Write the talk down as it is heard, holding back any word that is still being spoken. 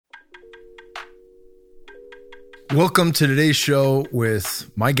Welcome to today's show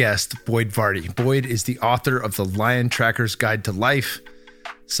with my guest, Boyd Varty. Boyd is the author of The Lion Tracker's Guide to Life.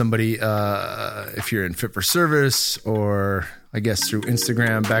 Somebody, if you're in Fit for Service or I guess through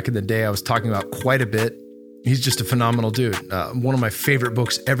Instagram back in the day, I was talking about quite a bit. He's just a phenomenal dude. One of my favorite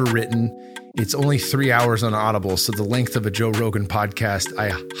books ever written. It's only 3 hours on Audible, so the length of a Joe Rogan podcast.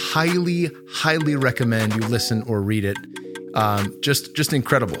 I highly recommend you listen or read it. Just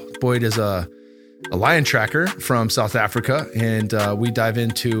incredible. Boyd is a lion tracker from South Africa, and we dive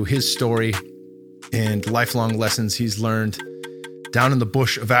into his story and lifelong lessons he's learned down in the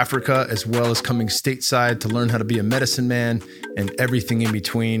bush of Africa, as well as coming stateside to learn how to be a medicine man and everything in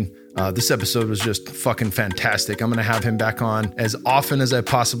between. This episode was just fucking fantastic. I'm going to have him back on as often as I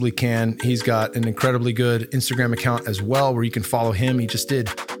possibly can. He's got an incredibly good Instagram account as well where you can follow him. He just did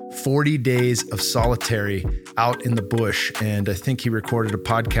 40 days of solitary out in the bush. And I think he recorded a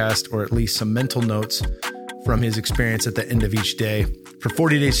podcast or at least some mental notes from his experience at the end of each day for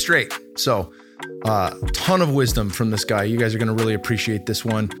 40 days straight. So a ton of wisdom from this guy. You guys are going to really appreciate this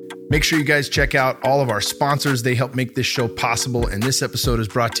one. Make sure you guys check out all of our sponsors. They help make this show possible. And this episode is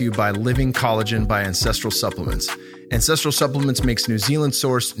brought to you by Living Collagen by Ancestral Supplements. Ancestral Supplements makes New Zealand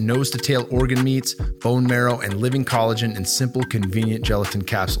sourced nose to tail organ meats, bone marrow, and living collagen in simple, convenient gelatin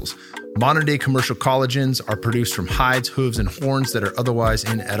capsules. Modern day commercial collagens are produced from hides, hooves, and horns that are otherwise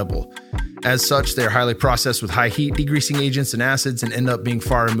inedible. As such, they are highly processed with high heat, degreasing agents, and acids, and end up being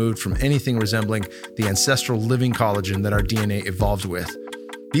far removed from anything resembling the ancestral living collagen that our DNA evolved with.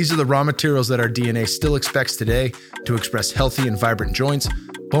 These are the raw materials that our DNA still expects today to express healthy and vibrant joints,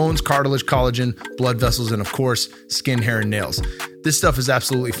 bones, cartilage, collagen, blood vessels, and of course, skin, hair, and nails. This stuff is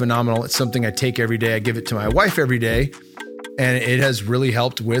absolutely phenomenal. It's something I take every day. I give it to my wife every day, and it has really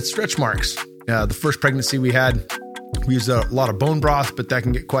helped with stretch marks. The first pregnancy we had, we used a lot of bone broth, but that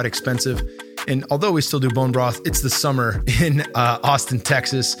can get quite expensive. And although we still do bone broth, it's the summer in Austin,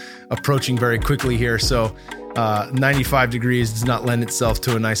 Texas, approaching very quickly here. So 95 degrees does not lend itself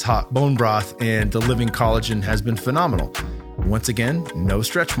to a nice hot bone broth, and the living collagen has been phenomenal. Once again, no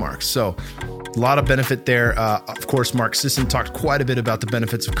stretch marks. So a lot of benefit there. Of course, Mark Sisson talked quite a bit about the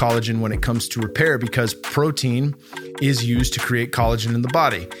benefits of collagen when it comes to repair, because protein is used to create collagen in the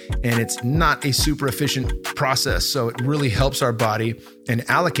body, and it's not a super efficient process. So it really helps our body and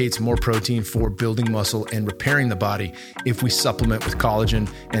allocates more protein for building muscle and repairing the body if we supplement with collagen,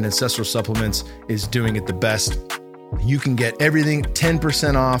 and Ancestral Supplements is doing it the best. You can get everything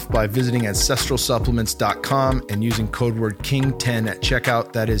 10% off by visiting ancestralsupplements.com and using code word KING10 at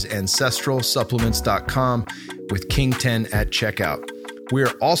checkout. That is ancestralsupplements.com with KING10 at checkout. We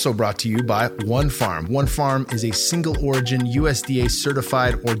are also brought to you by One Farm. One Farm is a single origin USDA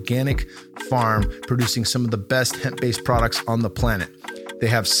certified organic farm producing some of the best hemp-based products on the planet. They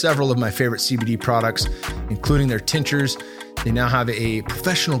have several of my favorite CBD products, including their tinctures. They now have a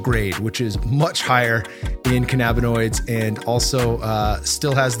professional grade, which is much higher in cannabinoids, and also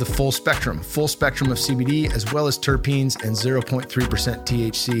still has the full spectrum of CBD, as well as terpenes and 0.3%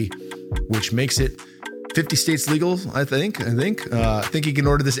 THC, which makes it 50 states legal, I think you can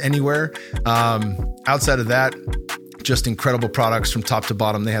order this anywhere. Outside of that, just incredible products from top to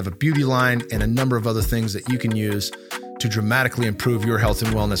bottom. They have a beauty line and a number of other things that you can use to dramatically improve your health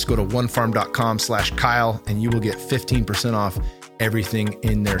and wellness. Go to onefarm.com/Kyle and you will get 15% off everything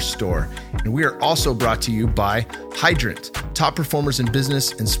in their store. And we are also brought to you by Hydrant. Top performers in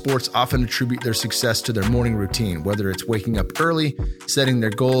business and sports often attribute their success to their morning routine, whether it's waking up early, setting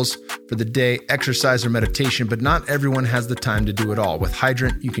their goals for the day, exercise, or meditation, but not everyone has the time to do it all. With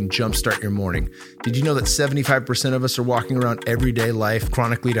Hydrant, you can jumpstart your morning. Did you know that 75% of us are walking around everyday life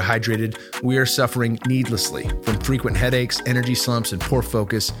chronically dehydrated? We are suffering needlessly from frequent headaches, energy slumps, and poor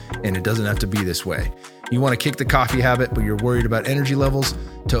focus, and it doesn't have to be this way. You want to kick the coffee habit, but you're worried about energy levels?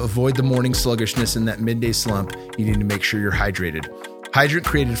 To avoid the morning sluggishness and that midday slump, you need to make sure you're hydrated. Hydrant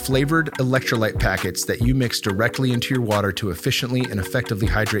created flavored electrolyte packets that you mix directly into your water to efficiently and effectively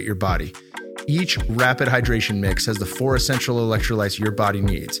hydrate your body. Each rapid hydration mix has the 4 essential electrolytes your body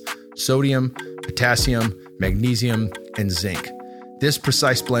needs: sodium, potassium, magnesium, and zinc. This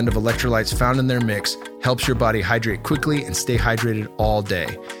precise blend of electrolytes found in their mix helps your body hydrate quickly and stay hydrated all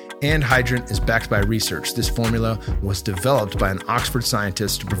day. And Hydrant is backed by research. This formula was developed by an Oxford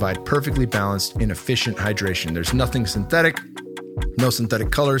scientist to provide perfectly balanced and efficient hydration. There's nothing synthetic, no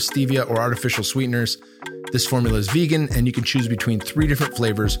synthetic colors, stevia, or artificial sweeteners. This formula is vegan, and you can choose between 3 different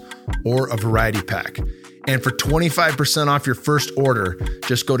flavors or a variety pack. And for 25% off your first order,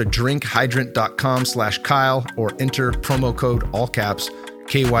 just go to drinkhydrant.com/Kyle or enter promo code all caps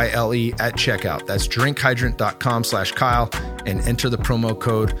KYLE at checkout. That's drinkhydrant.com/Kyle and enter the promo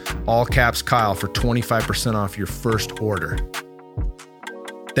code all caps Kyle for 25% off your first order.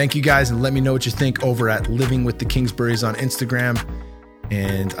 Thank you guys, and let me know what you think over at Living with the Kingsburys on Instagram.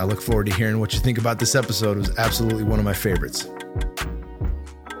 And I look forward to hearing what you think about this episode. It was absolutely one of my favorites.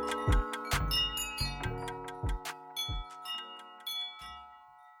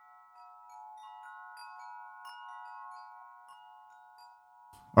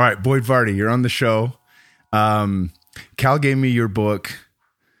 All right, Boyd Varty, you're on the show. Cal gave me your book.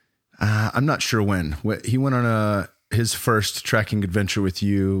 I'm not sure when. He went on his first trekking adventure with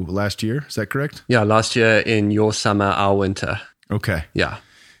you last year. Is that correct? Yeah, last year in your summer, our winter. Okay. Yeah.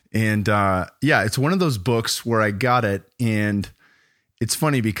 And it's one of those books where I got it, and it's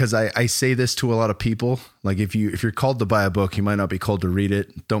funny because I say this to a lot of people. Like if you're called to buy a book, you might not be called to read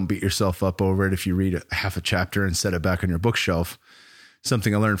it. Don't beat yourself up over it if you read half a chapter and set it back on your bookshelf.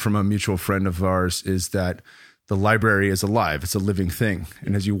 Something I learned from a mutual friend of ours is that the library is alive. It's a living thing.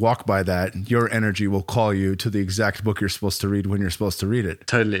 And as you walk by that, your energy will call you to the exact book you're supposed to read when you're supposed to read it.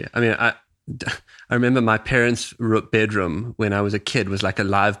 Totally. I mean, I remember my parents' bedroom when I was a kid was like a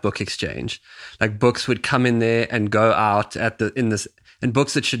live book exchange. Like books would come in there and go out and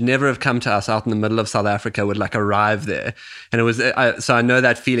books that should never have come to us out in the middle of South Africa would like arrive there. And it was, so I know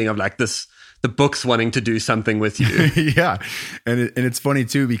that feeling of like the books wanting to do something with you. Yeah. And it's funny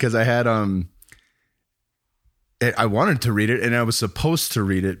too, because I had, I wanted to read it and I was supposed to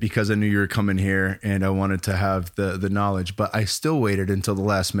read it because I knew you were coming here and I wanted to have the knowledge, but I still waited until the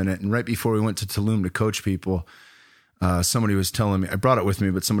last minute. And right before we went to Tulum to coach people, somebody was telling me, I brought it with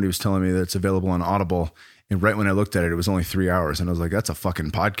me, but somebody was telling me that it's available on Audible. And right when I looked at it, it was only 3 hours. And I was like, that's a fucking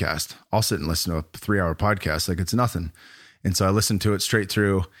podcast. I'll sit and listen to a 3-hour podcast. Like it's nothing. And so I listened to it straight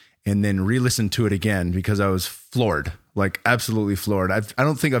through and then re-listened to it again because I was floored, like absolutely floored. I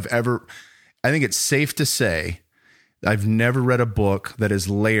think it's safe to say I've never read a book that is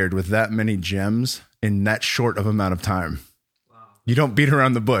layered with that many gems in that short of amount of time. Wow. You don't beat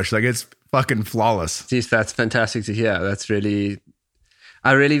around the bush. Like it's fucking flawless. Geez, that's fantastic to hear. That's really,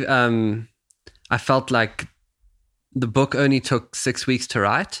 I felt like the book only took 6 weeks to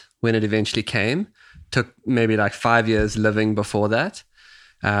write when it eventually came. Took maybe like 5 years living before that.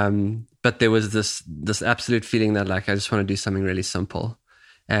 But there was this absolute feeling that like, I just want to do something really simple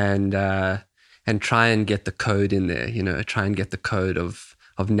and try and get the code in there, try and get the code of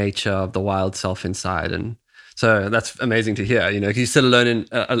nature, of the wild self inside. And so that's amazing to hear, you sit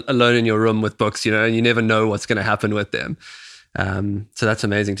alone in your room with books, and you never know what's going to happen with them. So that's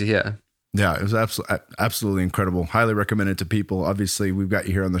amazing to hear. Yeah, it was absolutely incredible. Highly recommended to people. Obviously we've got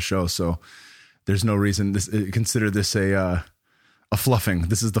you here on the show, so there's no reason consider this a fluffing.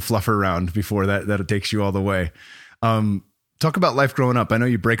 This is the fluffer round before that it takes you all the way. Talk about life growing up. I know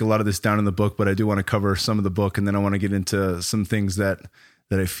you break a lot of this down in the book, but I do want to cover some of the book, and then I want to get into some things that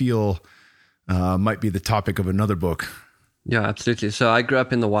I feel might be the topic of another book. Yeah, absolutely. So I grew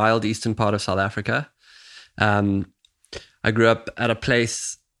up in the wild eastern part of South Africa. I grew up at a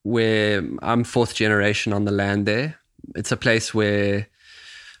place where I'm fourth generation on the land there. It's a place where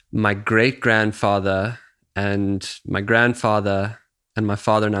my great-grandfather and my grandfather and my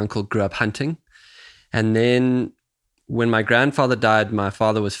father and uncle grew up hunting. And then when my grandfather died, my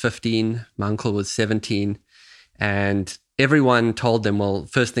father was 15, my uncle was 17, and everyone told them, well,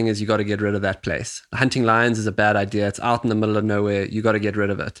 first thing is you got to get rid of that place. Hunting lions is a bad idea. It's out in the middle of nowhere. You got to get rid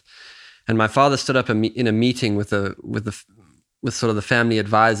of it. And my father stood up in a meeting with sort of the family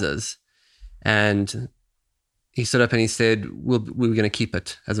advisors, and he stood up and he said, we were going to keep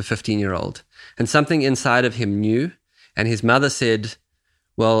it as a 15-year-old. And something inside of him knew, and his mother said,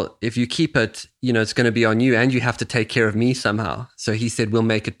 well, if you keep it, it's going to be on you and you have to take care of me somehow. So he said, we'll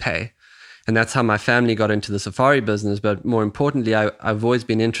make it pay. And that's how my family got into the safari business. But more importantly, I've always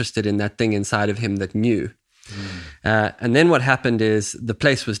been interested in that thing inside of him that knew. And then what happened is the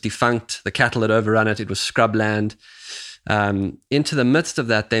place was defunct. The cattle had overrun it. It was scrubland. Into the midst of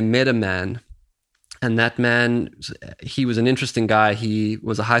that, they met a man. And that man, he was an interesting guy. He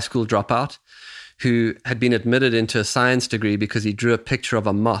was a high school dropout who had been admitted into a science degree because he drew a picture of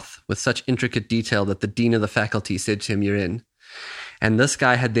a moth with such intricate detail that the dean of the faculty said to him, you're in. And this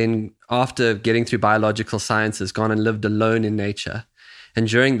guy had then, after getting through biological sciences, gone and lived alone in nature. And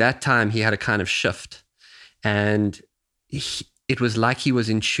during that time, he had a kind of shift. And it was like he was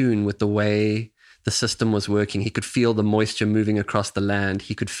in tune with the way the system was working. He could feel the moisture moving across the land.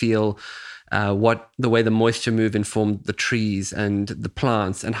 He could feel the way the moisture move informed the trees and the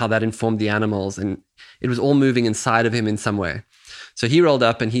plants and how that informed the animals. And it was all moving inside of him in some way. So he rolled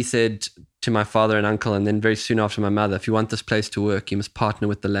up and he said to my father and uncle, and then very soon after my mother, if you want this place to work, you must partner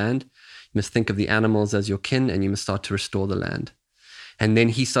with the land. You must think of the animals as your kin, and you must start to restore the land. And then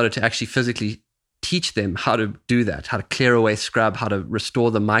he started to actually physically teach them how to do that, how to clear away scrub, how to restore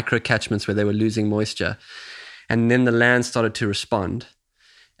the micro-catchments where they were losing moisture. And then the land started to respond.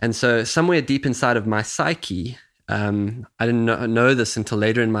 And so somewhere deep inside of my psyche, I didn't know this until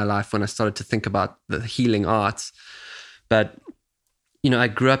later in my life when I started to think about the healing arts. But, I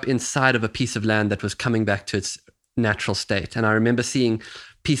grew up inside of a piece of land that was coming back to its natural state. And I remember seeing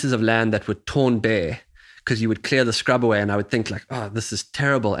pieces of land that were torn bare because you would clear the scrub away, and I would think like, oh, this is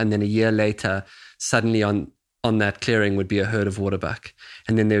terrible. And then a year later, suddenly on that clearing would be a herd of waterbuck.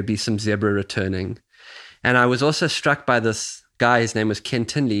 And then there would be some zebra returning. And I was also struck by this guy, his name was Ken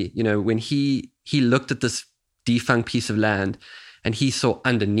Tinley, when he looked at this defunct piece of land and he saw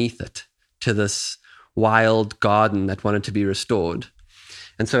underneath it to this wild garden that wanted to be restored.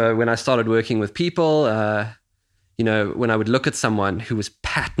 And so when I started working with people, when I would look at someone who was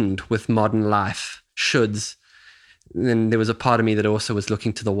patterned with modern life, shoulds, then there was a part of me that also was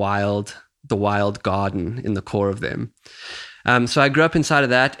looking to the wild garden in the core of them. So I grew up inside of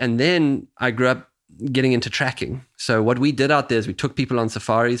that, and then I grew up getting into tracking. So what we did out there is we took people on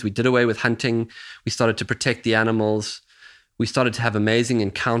safaris, we did away with hunting, we started to protect the animals, we started to have amazing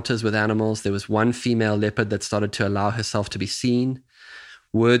encounters with animals. There was one female leopard that started to allow herself to be seen.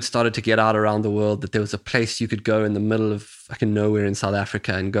 Word started to get out around the world that there was a place you could go in the middle of fucking nowhere in South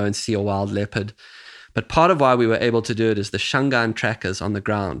Africa and go and see a wild leopard. But part of why we were able to do it is the Shangaan trackers on the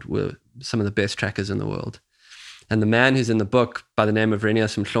ground were some of the best trackers in the world. And the man who's in the book by the name of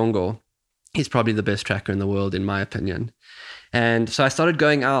Renius Mhlongo, he's probably the best tracker in the world, in my opinion. And so I started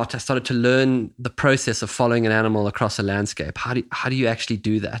going out. I started to learn the process of following an animal across a landscape. How do you actually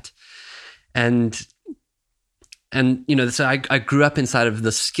do that? And so I grew up inside of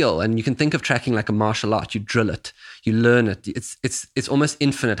this skill, and you can think of tracking like a martial art. You drill it, you learn it. It's almost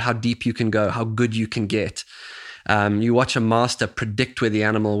infinite how deep you can go, how good you can get. You watch a master predict where the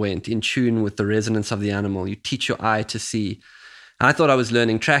animal went, in tune with the resonance of the animal. You teach your eye to see. And I thought I was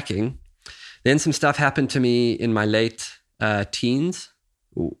learning tracking. Then some stuff happened to me in my late teens.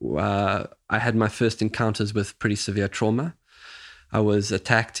 I had my first encounters with pretty severe trauma. I was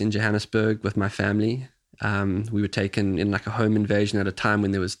attacked in Johannesburg with my family. We were taken in like a home invasion at a time when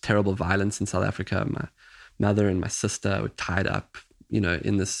there was terrible violence in South Africa. My mother and my sister were tied up,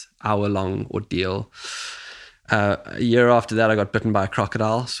 in this hour-long ordeal. A year after that, I got bitten by a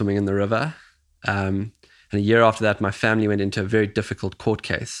crocodile swimming in the river. And a year after that, my family went into a very difficult court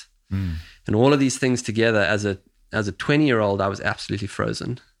case. And all of these things together, as a 20-year-old, I was absolutely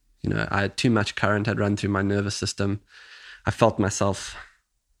frozen. I had too much current had run through my nervous system. I felt myself,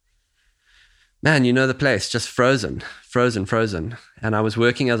 man, the place, just frozen. And I was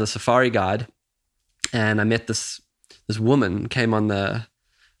working as a safari guide, and I met this woman, came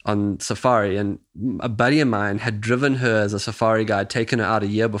on safari, and a buddy of mine had driven her as a safari guide, taken her out a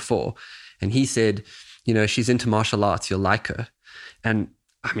year before. And he said, she's into martial arts, you'll like her. And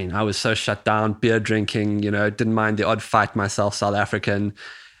I mean, I was so shut down, beer drinking, didn't mind the odd fight myself, South African.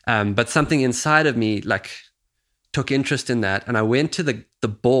 But something inside of me took interest in that. And I went to the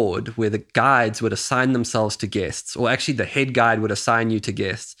board where the guides would assign themselves to guests, or actually the head guide would assign you to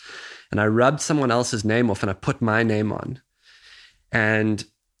guests. And I rubbed someone else's name off and I put my name on. And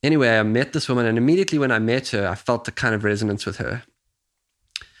anyway, I met this woman, and immediately when I met her, I felt the kind of resonance with her.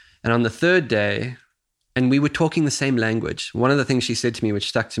 And on the third day, and we were talking the same language. One of the things she said to me, which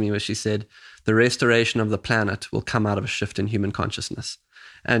stuck to me, was she said, the restoration of the planet will come out of a shift in human consciousness.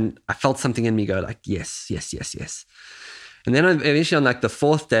 And I felt something in me go like, yes. And then eventually on like the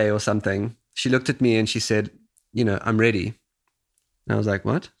fourth day or something, she looked at me and she said, I'm ready. And I was like,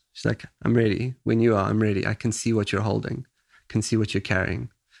 what? She's like, I'm ready. When you are, I'm ready. I can see what you're holding, can see what you're carrying,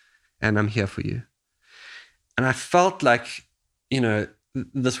 and I'm here for you. And I felt like,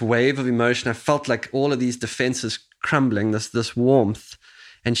 this wave of emotion. I felt like all of these defenses crumbling, this warmth,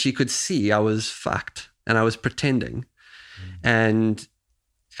 and she could see I was fucked and I was pretending. And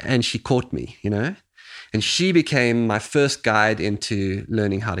she caught me, and she became my first guide into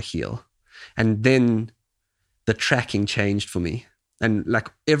learning how to heal. And then the tracking changed for me. And like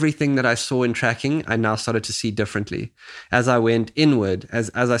everything that I saw in tracking, I now started to see differently. As I went inward,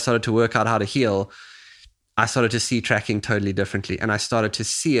 as I started to work out how to heal, I started to see tracking totally differently. And I started to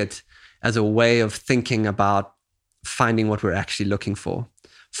see it as a way of thinking about finding what we're actually looking for,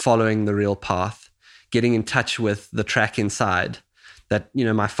 following the real path, getting in touch with the track inside that,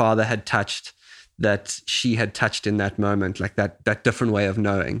 my father had touched, that she had touched in that moment, like that different way of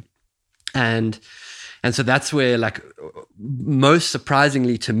knowing. And so that's where, like, most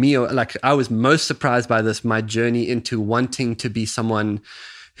surprisingly to me, like I was most surprised by this, my journey into wanting to be someone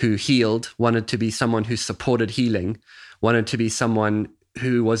who healed, wanted to be someone who supported healing, wanted to be someone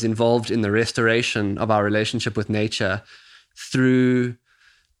who was involved in the restoration of our relationship with nature through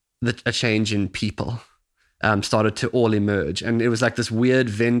a change in people. Started to all emerge. And it was like this weird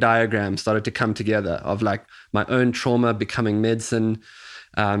Venn diagram started to come together of like my own trauma becoming medicine,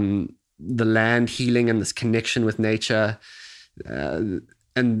 the land healing and this connection with nature,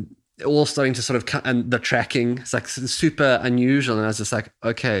 and all starting to sort of, and the tracking, it's like super unusual. And I was just like,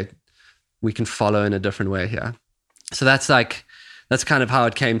 okay, we can follow in a different way here. So that's kind of how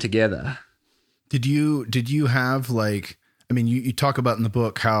it came together. Did you have like, I mean, you talk about in the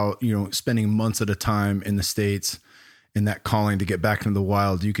book how, spending months at a time in the States and that calling to get back into the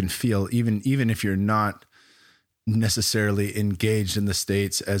wild, you can feel even if you're not necessarily engaged in the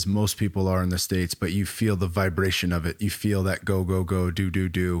States as most people are in the States, but you feel the vibration of it. You feel that go, go, go,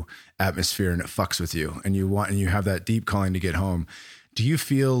 do atmosphere, and it fucks with you. And you have that deep calling to get home. Do you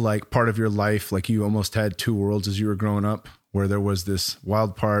feel like part of your life, like you almost had two worlds as you were growing up, where there was this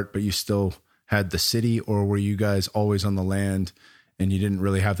wild part, but you still had the city, or were you guys always on the land and you didn't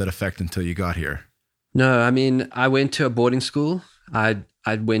really have that effect until you got here? No, I mean, I went to a boarding school. I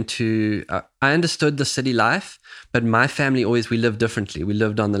understood the city life, but my family we lived differently. We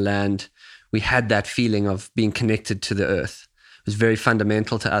lived on the land. We had that feeling of being connected to the earth. It was very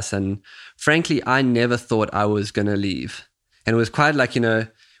fundamental to us. And frankly, I never thought I was going to leave. And it was quite like, when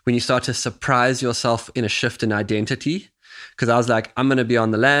you start to surprise yourself in a shift in identity, because I was like, I'm going to be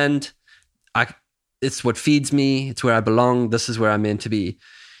on the land. It's what feeds me. It's where I belong. This is where I'm meant to be.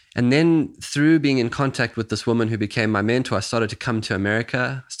 And then through being in contact with this woman who became my mentor, I started to come to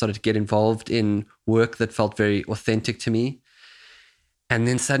America, started to get involved in work that felt very authentic to me. And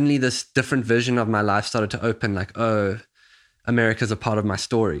then suddenly this different vision of my life started to open, like, oh, America's a part of my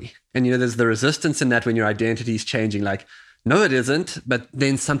story. And, there's the resistance in that when your identity is changing, like, no, it isn't. But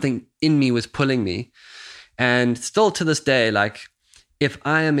then something in me was pulling me. And still to this day, like, if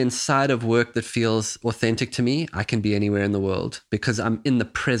I am inside of work that feels authentic to me, I can be anywhere in the world because I'm in the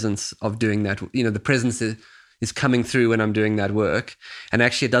presence of doing that. The presence is coming through when I'm doing that work. And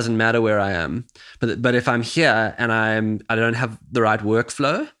actually, it doesn't matter where I am. But if I'm here and I don't have the right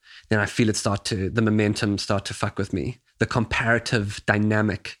workflow, then I feel the momentum start to fuck with me. The comparative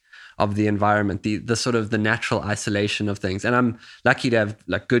dynamic of the environment, the sort of the natural isolation of things. And I'm lucky to have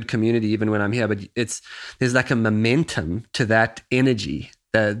like good community even when I'm here, but there's like a momentum to that energy,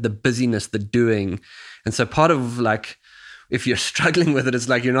 the busyness, the doing. And so part of like, if you're struggling with it, it's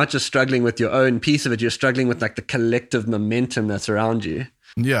like, you're not just struggling with your own piece of it, you're struggling with like the collective momentum that's around you.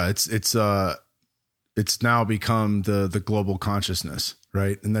 Yeah. It's now become the global consciousness,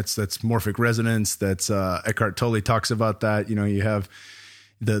 right? And that's morphic resonance. That's Eckhart Tolle talks about that. You have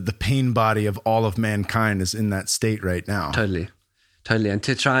the pain body of all of mankind is in that state right now. Totally. And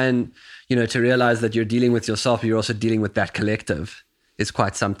to try and, to realize that you're dealing with yourself, you're also dealing with that collective is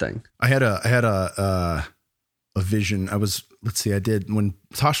quite something. I had a vision. I did when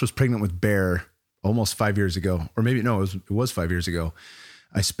Tosh was pregnant with Bear almost 5 years ago, or maybe, no, it was 5 years ago.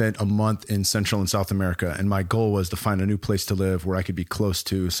 I spent a month in Central and South America, and my goal was to find a new place to live where I could be close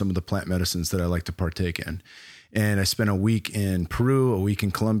to some of the plant medicines that I like to partake in. And I spent a week in Peru, a week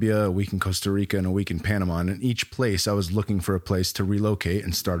in Colombia, a week in Costa Rica, and a week in Panama. And in each place, I was looking for a place to relocate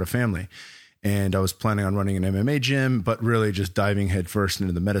and start a family. And I was planning on running an MMA gym, but really just diving headfirst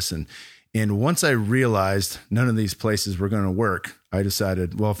into the medicine. And once I realized none of these places were going to work, I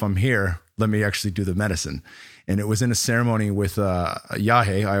decided, well, if I'm here, let me actually do the medicine. And it was in a ceremony with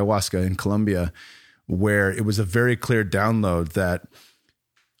Yahe, ayahuasca in Colombia, where it was a very clear download that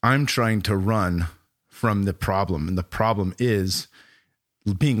I'm trying to run from the problem. And the problem is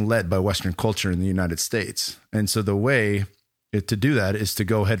being led by Western culture in the United States. And so the way to do that is to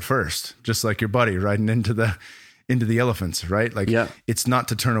go head first, just like your buddy riding into the elephants, right? Like, yeah. It's not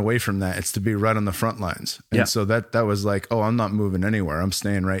to turn away from that. It's to be right on the front lines. And so that was like, oh, I'm not moving anywhere. I'm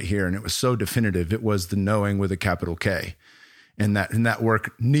staying right here. And it was so definitive. It was the knowing with a capital K. And that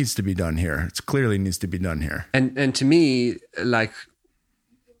work needs to be done here. It clearly needs to be done here. And to me,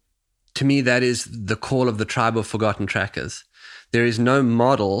 that is the call of the tribe of forgotten trackers. There is no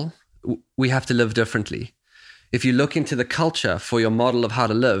model. We have to live differently. If you look into the culture for your model of how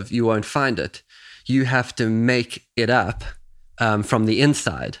to live, you won't find it. You have to make it up from the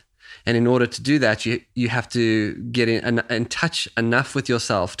inside. And in order to do that, you have to get in touch enough with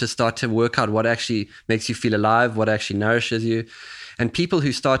yourself to start to work out what actually makes you feel alive, what actually nourishes you. And people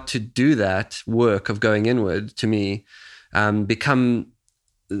who start to do that work of going inward, to me, become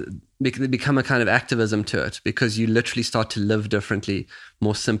a kind of activism to it, because you literally start to live differently,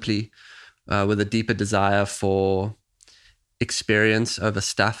 more simply, with a deeper desire for experience over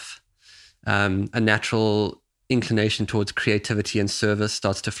stuff. A natural inclination towards creativity and service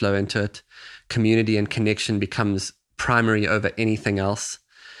starts to flow into it. Community and connection becomes primary over anything else.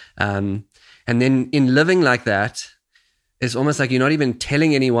 And then in living like that, it's almost like you're not even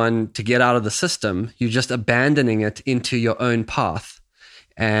telling anyone to get out of the system. You're just abandoning it into your own path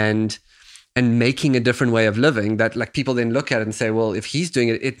and making a different way of living that like people then look at it and say, well, if he's doing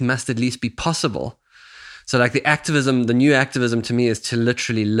it, it must at least be possible. So like the new activism to me is to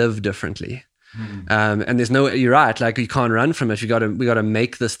literally live differently. And you're right, like you can't run from it. We got to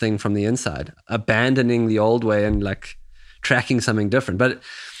make this thing from the inside, abandoning the old way and like tracking something different. But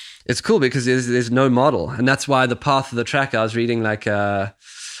it's cool because there's no model. And that's why the path of the track, I was reading like,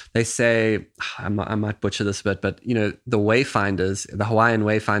 they say, I might butcher this a bit, but you know, the Wayfinders, the Hawaiian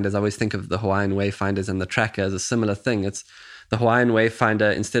Wayfinders, I always think of the Hawaiian Wayfinders and the tracker as a similar thing. It's the Hawaiian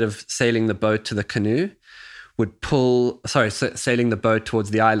Wayfinder, instead of sailing the boat to the canoe, sailing the boat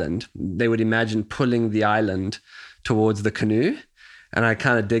towards the island. They would imagine pulling the island towards the canoe. And I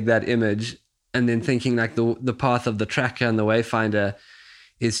kind of dig that image. And then thinking like the path of the tracker and the Wayfinder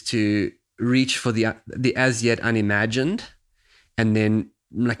is to reach for the as yet unimagined and then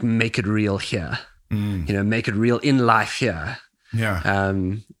like make it real here, you know, make it real in life here. Yeah.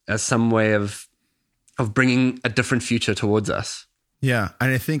 As some way of bringing a different future towards us. Yeah.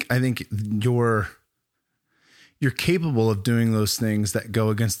 And I think you're capable of doing those things that go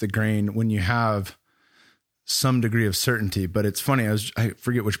against the grain when you have some degree of certainty. But it's funny, I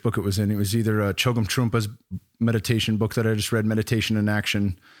forget which book it was in. It was either Chogyam Trungpa's meditation book that I just read, Meditation in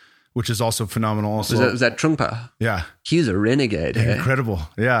Action, which is also phenomenal. Also, was that Trungpa? Yeah. He's a renegade. Incredible.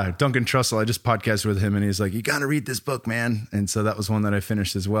 Yeah. Duncan Trussell, I just podcasted with him and he's like, you got to read this book, man. And so that was one that I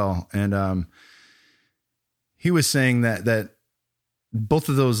finished as well. And he was saying that both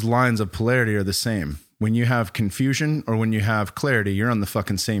of those lines of polarity are the same. When you have confusion or when you have clarity, you're on the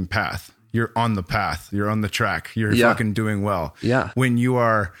fucking same path. You're on the path. You're on the track. You're fucking doing well. Yeah. When you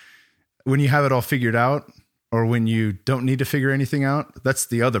have it all figured out or when you don't need to figure anything out, that's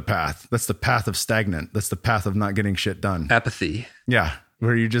the other path. That's the path of stagnant. That's the path of not getting shit done. Apathy. Yeah.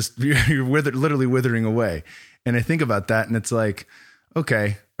 Where you're literally withering away. And I think about that and it's like,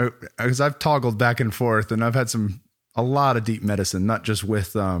 okay, because I've toggled back and forth and I've had a lot of deep medicine, not just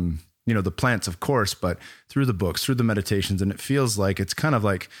with, the plants, of course, but through the books, through the meditations. And it feels like it's kind of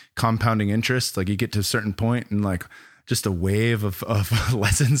like compounding interest. Like you get to a certain point and like just a wave of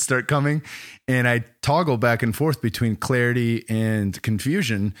lessons start coming. And I toggle back and forth between clarity and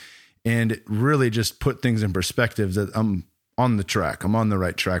confusion. And it really just put things in perspective that I'm on the track. I'm on the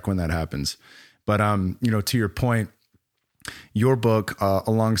right track when that happens. But, to your point, your book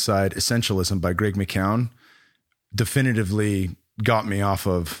alongside Essentialism by Greg McKeown definitively got me off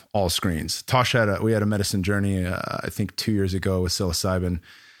of all screens. Tosh we had a medicine journey, I think 2 years ago with psilocybin.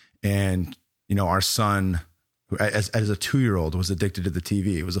 And, our son, who as a 2-year-old was addicted to the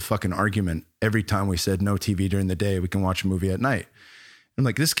TV. It was a fucking argument. Every time we said no TV during the day, we can watch a movie at night. I'm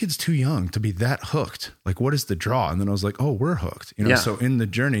like, this kid's too young to be that hooked. Like, what is the draw? And then I was like, oh, we're hooked. So in the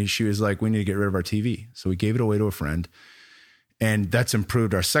journey, she was like, we need to get rid of our TV. So we gave it away to a friend. And that's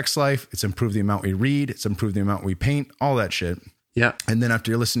improved our sex life. It's improved the amount we read. It's improved the amount we paint, all that shit. Yeah. And then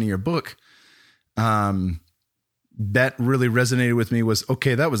after listening to your book, that really resonated with me was,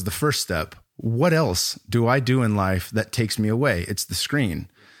 okay, that was the first step. What else do I do in life that takes me away? It's the screen.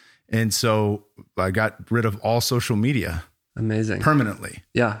 And so I got rid of all social media. Amazing. Permanently.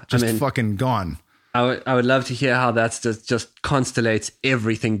 Yeah. Just fucking gone. I would love to hear how that's just constellates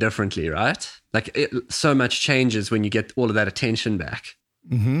everything differently, right? Like so much changes when you get all of that attention back.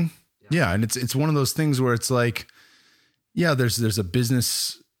 Mm-hmm. Yeah. And it's one of those things where it's like, yeah, there's a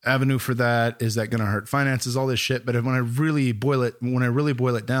business avenue for that. Is that going to hurt finances? All this shit. But when I really boil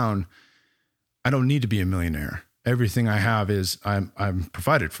it down, I don't need to be a millionaire. Everything I have is I'm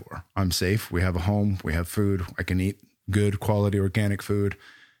provided for. I'm safe. We have a home. We have food. I can eat good quality organic food,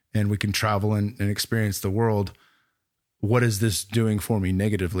 and we can travel and experience the world. What is this doing for me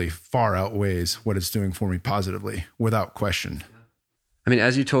negatively far outweighs what it's doing for me positively, without question. I mean,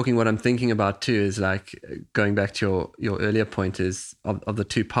 as you're talking, what I'm thinking about too is like going back to your earlier point is of the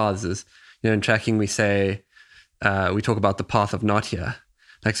two paths is, in tracking, we say, we talk about the path of not here.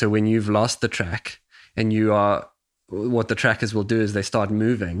 Like, so when you've lost the track and what the trackers will do is they start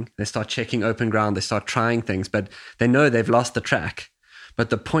moving, they start checking open ground, they start trying things, but they know they've lost the track.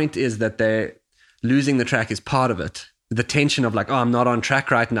 But the point is that they're losing the track is part of it. The tension of like, oh, I'm not on track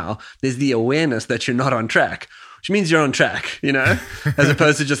right now. There's the awareness that you're not on track, which means you're on track, as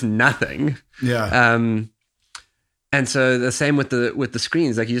opposed to just nothing. Yeah. And so the same with the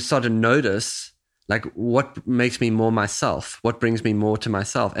screens, like you just start to notice like what makes me more myself, what brings me more to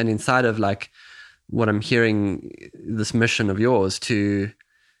myself. And inside of like what I'm hearing, this mission of yours to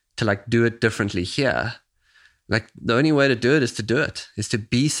like do it differently here, like the only way to do it is to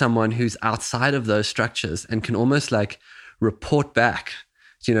be someone who's outside of those structures and can almost like report back,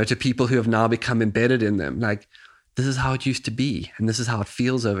 to people who have now become embedded in them. Like, this is how it used to be, and this is how it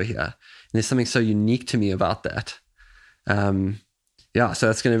feels over here. And there's something so unique to me about that. So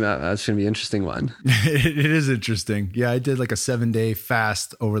that's gonna be an interesting one. It is interesting. Yeah, I did like a 7-day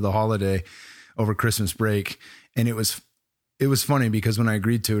fast over the holiday, over Christmas break, and it was funny because when I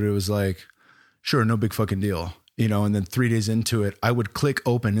agreed to it, it was like, sure, no big fucking deal, And then 3 days into it, I would click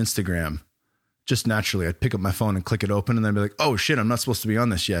open Instagram. Just naturally, I'd pick up my phone and click it open, and then I'd be like, "Oh shit, I'm not supposed to be on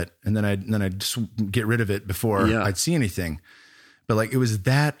this yet." And then I'd just get rid of it before I'd see anything. But like, it was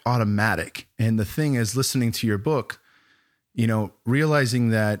that automatic. And the thing is, listening to your book, realizing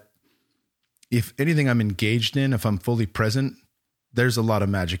that if anything I'm engaged in, if I'm fully present, there's a lot of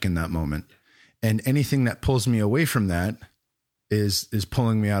magic in that moment. And anything that pulls me away from that is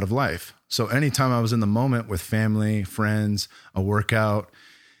pulling me out of life. So anytime I was in the moment with family, friends, a workout,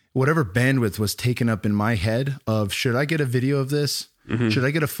 whatever bandwidth was taken up in my head of, should I get a video of this? Mm-hmm. Should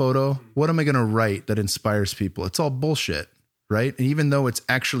I get a photo? What am I going to write that inspires people? It's all bullshit, right? And even though it's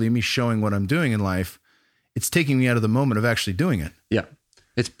actually me showing what I'm doing in life, it's taking me out of the moment of actually doing it. Yeah.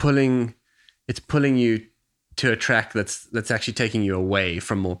 It's pulling you to a track that's actually taking you away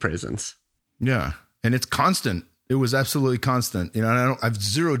from more presence. Yeah. And it's constant. It was absolutely constant. And I have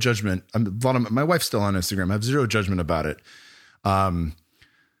zero judgment. My wife's still on Instagram. I have zero judgment about it.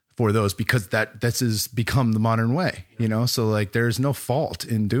 For those, because this has become the modern way, so like there's no fault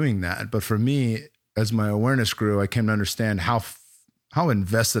in doing that. But for me, as my awareness grew, I came to understand how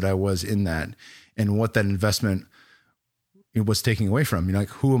invested I was in that and what that investment was taking away from me. Like,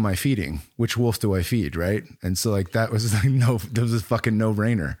 who am I feeding? Which wolf do I feed? Right. And so like, that was like, that was a fucking no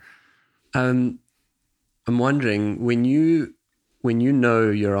brainer. I'm wondering, when you know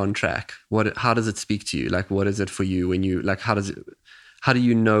you're on track, how does it speak to you? Like, what is it for you when you like, how do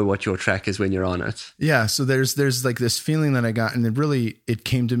you know what your track is when you're on it? Yeah. So there's like this feeling that I got, and it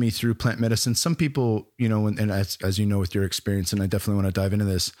came to me through plant medicine. Some people, and as you know, with your experience, and I definitely want to dive into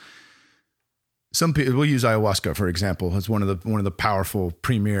this. Some people will use ayahuasca, for example, as one of the powerful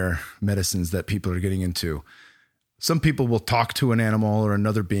premier medicines that people are getting into. Some people will talk to an animal or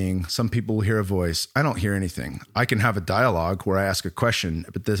another being. Some people will hear a voice. I don't hear anything. I can have a dialogue where I ask a question,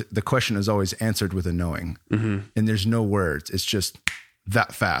 but the question is always answered with a knowing. Mm-hmm. And there's no words. It's just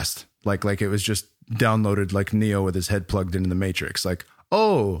that fast. Like it was just downloaded like Neo with his head plugged into the Matrix. Like,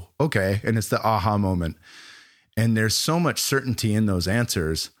 oh, okay. And it's the aha moment. And there's so much certainty in those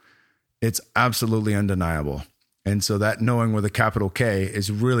answers. It's absolutely undeniable. And so that knowing with a capital K is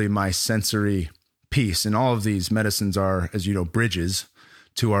really my sensory piece. And all of these medicines are, as you know, bridges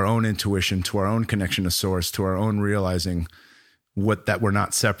to our own intuition, to our own connection to source, to our own realizing that we're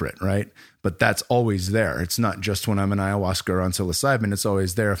not separate, right? But that's always there. It's not just when I'm in ayahuasca or on psilocybin. It's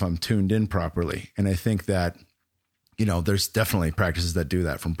always there if I'm tuned in properly. And I think that, there's definitely practices that do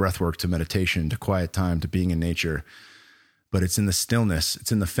that, from breath work to meditation to quiet time to being in nature. But it's in the stillness,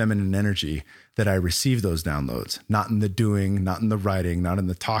 it's in the feminine energy that I receive those downloads, not in the doing, not in the writing, not in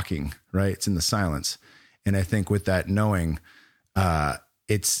the talking, right? It's in the silence. And I think with that knowing,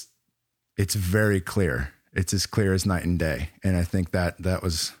 it's very clear. It's as clear as night and day. And I think that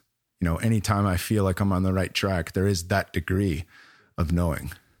was, anytime I feel like I'm on the right track, there is that degree of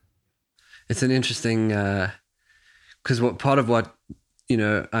knowing. It's an interesting, because part of what,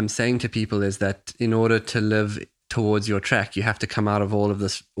 I'm saying to people is that in order to live towards your track, you have to come out of all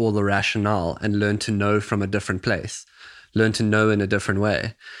the rationale and learn to know from a different place, learn to know in a different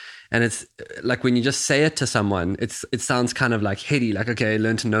way. And it's like, when you just say it to someone, it sounds kind of like heady, like, okay,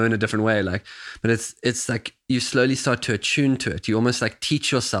 learn to know in a different way. Like, but it's like you slowly start to attune to it. You almost like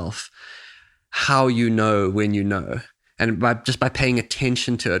teach yourself how you know when you know. And by paying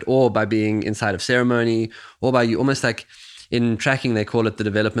attention to it, or by being inside of ceremony, or by you almost like, in tracking, they call it the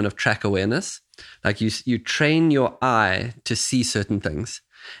development of track awareness. Like you train your eye to see certain things.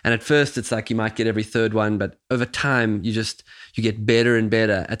 And at first it's like you might get every third one, but over time you get better and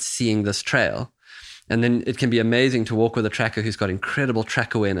better at seeing this trail. And then it can be amazing to walk with a tracker who's got incredible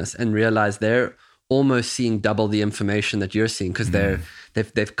track awareness and realize they're almost seeing double the information that you're seeing, because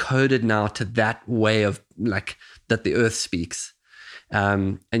they've coded now to that way of like that the earth speaks.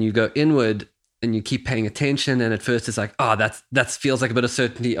 And you go inward and you keep paying attention, and at first it's like, oh, that feels like a bit of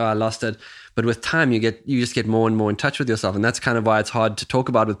certainty. Oh, I lost it. But with time, you just get more and more in touch with yourself, and that's kind of why it's hard to talk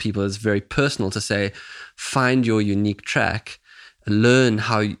about with people. It's very personal to say, find your unique track, Learn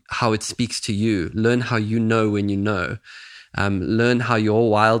how it speaks to you. Learn how you know when you know. Learn how your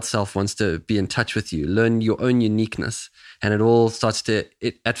wild self wants to be in touch with you. Learn your own uniqueness. And it all starts to,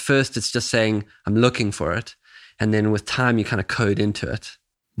 at first it's just saying, I'm looking for it. And then with time, you kind of code into it.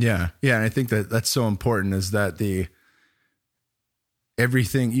 Yeah. Yeah. And I think that that's so important, is that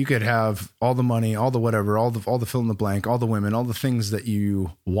everything, you could have all the money, all the whatever, all the fill in the blank, all the women, all the things that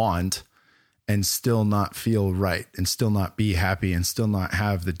you want, and still not feel right, and still not be happy, and still not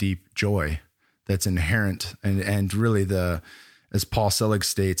have the deep joy that's inherent. And really as Paul Selig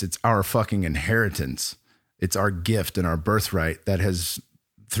states, it's our fucking inheritance. It's our gift and our birthright that has,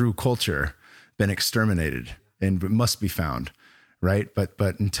 through culture, been exterminated and must be found. Right.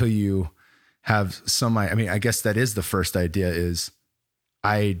 But until you have I guess that is the first idea, is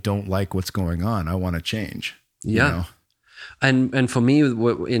I don't like what's going on. I want to change. Yeah. You know? And for me,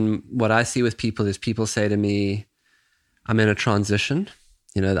 in what I see with people is people say to me, I'm in a transition.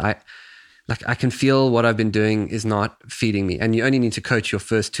 You know, I can feel what I've been doing is not feeding me. And you only need to coach your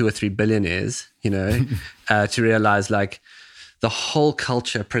first 2 or 3 billionaires, you know, to realize like the whole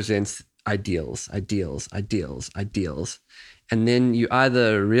culture presents ideals. And then you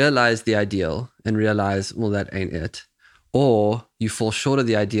either realize the ideal and realize, well, that ain't it. Or you fall short of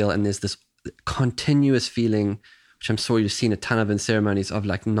the ideal, and there's this continuous feeling, which I'm sure you've seen a ton of in ceremonies, of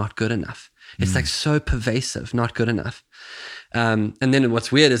like not good enough. It's like so pervasive, not good enough. And then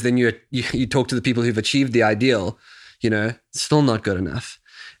what's weird is then you talk to the people who've achieved the ideal, you know, still not good enough.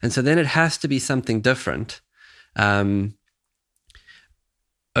 And so then it has to be something different.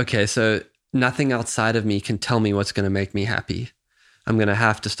 Okay, so nothing outside of me can tell me what's going to make me happy. I'm going to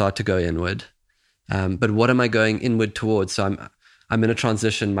have to start to go inward. But what am I going inward towards? So I'm in a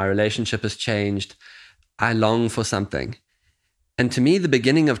transition. My relationship has changed. I long for something. And to me, the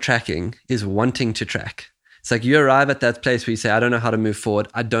beginning of tracking is wanting to track. It's like you arrive at that place where you say, I don't know how to move forward.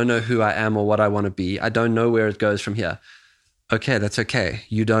 I don't know who I am or what I want to be. I don't know where it goes from here. Okay, that's okay.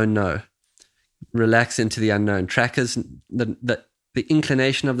 You don't know. Relax into the unknown. Trackers, the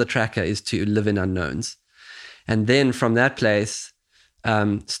inclination of the tracker is to live in unknowns. And then from that place,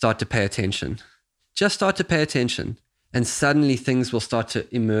 start to pay attention. Just start to pay attention, and suddenly things will start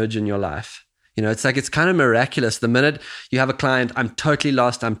to emerge in your life. You know, it's kind of miraculous. The minute you have a client, I'm totally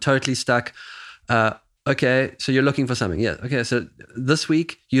lost, I'm totally stuck. Okay, so you're looking for something. Yeah. Okay, so this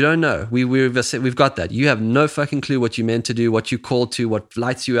week you don't know. We've got that. You have no fucking clue what you're meant to do, what you called to, what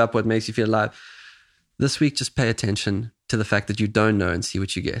lights you up, what makes you feel alive. This week, just pay attention to the fact that you don't know and see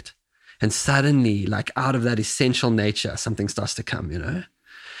what you get. And suddenly, like out of that essential nature, something starts to come. You know,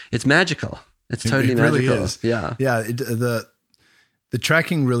 it's magical. It's totally magical. Really is. Yeah. Yeah. The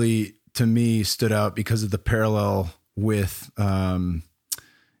tracking really, to me, stood out because of the parallel with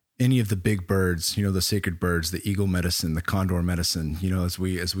any of the big birds, you know, the sacred birds, the eagle medicine, the condor medicine, you know, as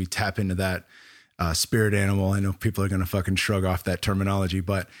we tap into that spirit animal. I know people are going to fucking shrug off that terminology,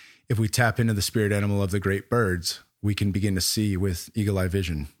 but if we tap into the spirit animal of the great birds, we can begin to see with eagle eye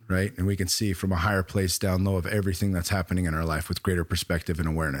vision, right? And we can see from a higher place down low of everything that's happening in our life with greater perspective and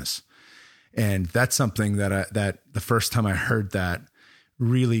awareness. And that's something that the first time I heard that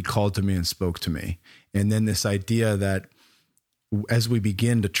really called to me and spoke to me. And then this idea that as we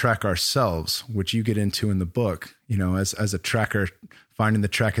begin to track ourselves, which you get into in the book, you know, as a tracker, finding the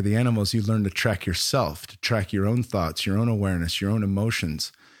track of the animals, you learn to track yourself, to track your own thoughts, your own awareness, your own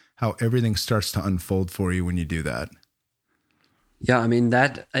emotions, how everything starts to unfold for you when you do that. Yeah, I mean,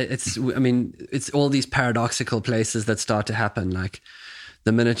 it's all these paradoxical places that start to happen. Like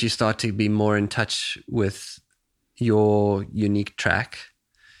the minute you start to be more in touch with your unique track,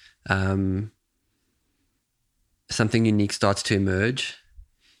 something unique starts to emerge.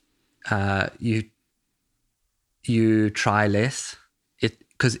 You try less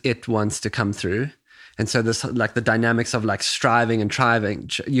because it wants to come through. And so this, like the dynamics of like striving and striving,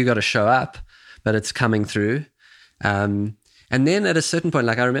 you got to show up, but it's coming through. And then at a certain point,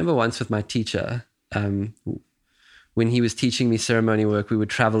 like I remember once with my teacher, when he was teaching me ceremony work, we would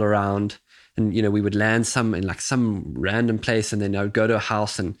travel around and, you know, we would land in some random place, and then I would go to a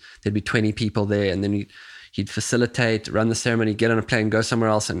house and there'd be 20 people there, and then he'd facilitate, run the ceremony, get on a plane, go somewhere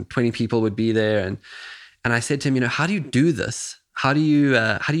else, and 20 people would be there. And I said to him, you know, how do you do this? How do you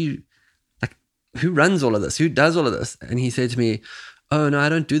like, who runs all of this? Who does all of this? And he said to me, oh no, I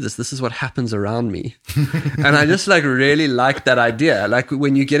don't do this. This is what happens around me. And I just like really liked that idea. Like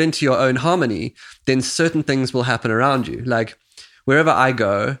when you get into your own harmony, then certain things will happen around you. Like wherever I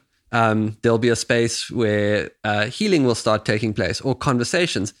go, there'll be a space where healing will start taking place, or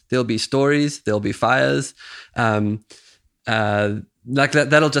conversations. There'll be stories, there'll be fires. like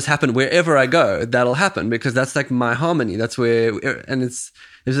that'll just happen wherever I go. That'll happen because that's like my harmony. That's where, and it's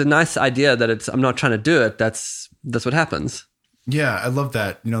a nice idea that I'm not trying to do it. That's what happens. Yeah, I love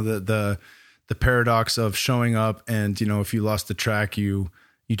that. You know, the paradox of showing up, and you know, if you lost the track, you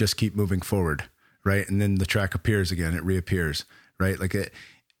just keep moving forward, right? And then the track appears again, it reappears, right? Like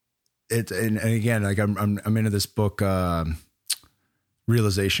and again, like I'm into this book,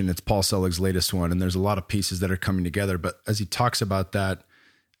 Realization. It's Paul Selig's latest one, and there's a lot of pieces that are coming together. But as he talks about that,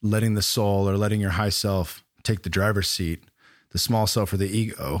 letting the soul or letting your high self take the driver's seat, the small self or the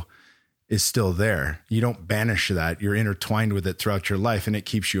ego is still there. You don't banish that. You're intertwined with it throughout your life, and it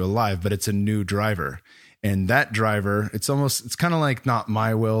keeps you alive, but it's a new driver. And that driver, it's kind of like not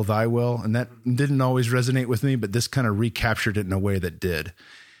my will, thy will. And that didn't always resonate with me, but this kind of recaptured it in a way that did.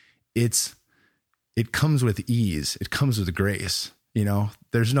 It comes with ease. It comes with grace. You know,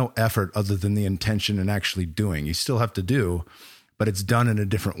 there's no effort other than the intention and actually doing. You still have to do, but it's done in a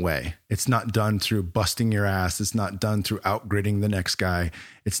different way. It's not done through busting your ass. It's not done through outgritting the next guy.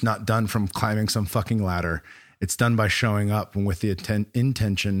 It's not done from climbing some fucking ladder. It's done by showing up and with the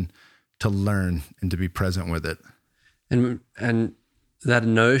intention to learn and to be present with it. And that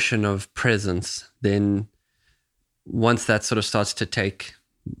notion of presence, then once that sort of starts to take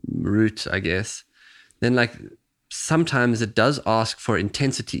root, I guess, then like sometimes it does ask for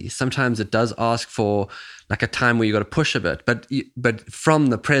intensity. Sometimes it does ask for like a time where you got to push a bit, but from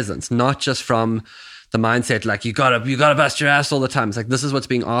the presence, not just from the mindset, like you gotta bust your ass all the time. It's like, this is what's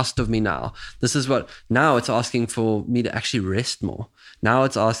being asked of me now. Now it's asking for me to actually rest more. Now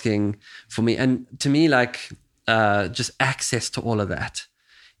it's asking for me. And to me, like, just access to all of that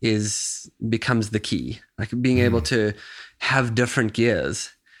becomes the key. Like being able to have different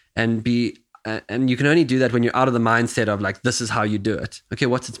gears and you can only do that when you're out of the mindset of like, this is how you do it. Okay,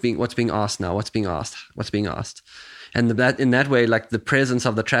 what's being asked now? What's being asked? And in that way, like the presence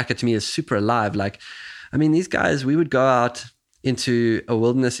of the tracker to me is super alive. Like, I mean, these guys, we would go out into a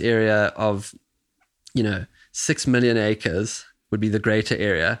wilderness area of, 6 million acres would be the greater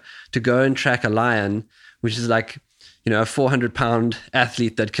area, to go and track a lion, which is like, a 400-pound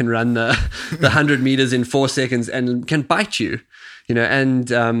athlete that can run the 100 meters in 4 seconds and can bite you,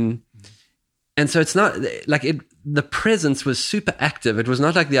 and so it's not like the presence was super active. It was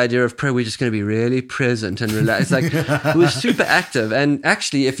not like the idea of we're just going to be really present and relaxed. Like it was super active. And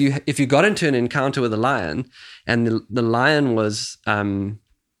actually, if you got into an encounter with a lion and the lion was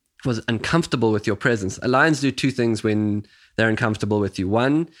uncomfortable with your presence, lions do two things when they're uncomfortable with you.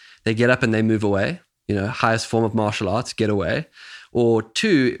 One, they get up and they move away. Highest form of martial arts, get away. Or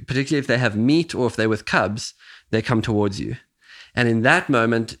two, particularly if they have meat or if they're with cubs, they come towards you. And in that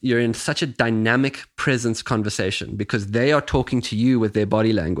moment, you're in such a dynamic presence conversation because they are talking to you with their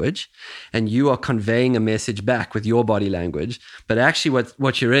body language and you are conveying a message back with your body language. But actually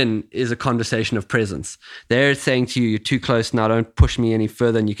what you're in is a conversation of presence. They're saying to you, you're too close now, don't push me any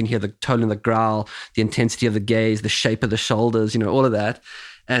further. And you can hear the tone of the growl, the intensity of the gaze, the shape of the shoulders, all of that.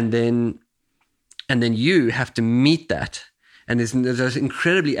 And then you have to meet that. And there's an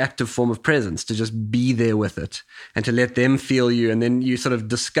incredibly active form of presence to just be there with it and to let them feel you. And then you sort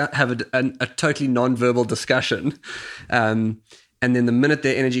of have a totally non-verbal discussion. And then the minute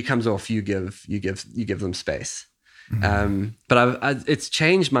their energy comes off, you give them space. Mm-hmm. But it's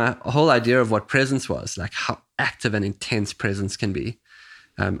changed my whole idea of what presence was, like how active and intense presence can be.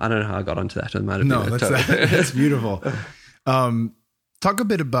 I don't know how I got onto that. It might have that's beautiful. Talk a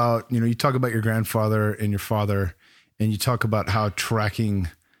bit about, you talk about your grandfather and your father, and you talk about how tracking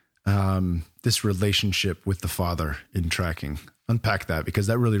this relationship with the father in tracking. Unpack that, because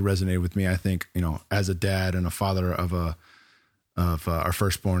that really resonated with me. I think, as a dad and a father of our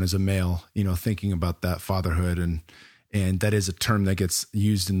firstborn, as a male, thinking about that fatherhood, and that is a term that gets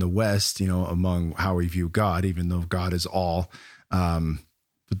used in the West, among how we view God, even though God is all,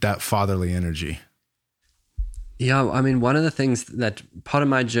 but that fatherly energy. Yeah, I mean, one of the things that part of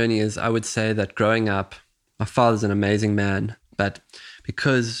my journey is, I would say that growing up, my father's an amazing man, but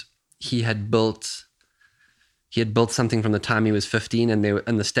because he had built something from the time he was 15, and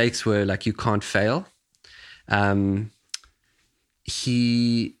the stakes were like, you can't fail.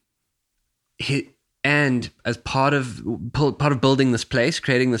 He and as part of building this place,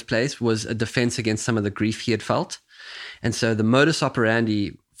 creating this place, was a defense against some of the grief he had felt. And so the modus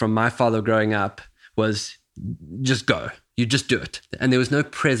operandi from my father growing up was just go. You just do it. And there was no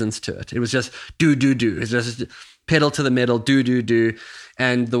presence to it. It was just do. It's just pedal to the metal, do.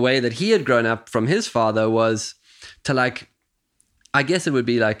 And the way that he had grown up from his father was to, like, I guess it would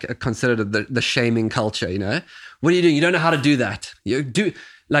be like considered the shaming culture, What are you doing? You don't know how to do that. You do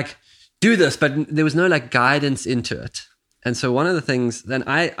this, but there was no like guidance into it. And so one of the things, then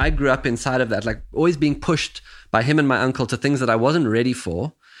I grew up inside of that, like always being pushed by him and my uncle to things that I wasn't ready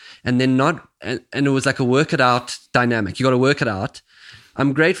for. And then and it was like a work it out dynamic. You got to work it out.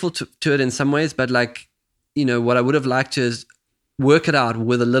 I'm grateful to it in some ways, but like, what I would have liked to is work it out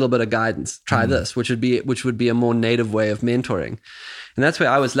with a little bit of guidance. Try this, which would be a more native way of mentoring. And that's where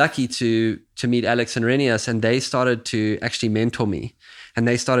I was lucky to meet Alex and Renius, and they started to actually mentor me, and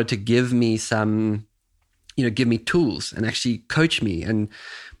they started to give me some, give me tools and actually coach me and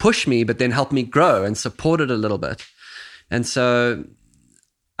push me, but then help me grow and support it a little bit. And so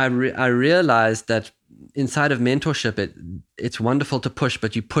I realized that inside of mentorship, it's wonderful to push,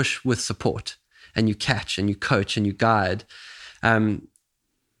 but you push with support, and you catch and you coach and you guide. And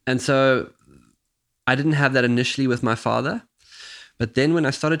so I didn't have that initially with my father, but then when I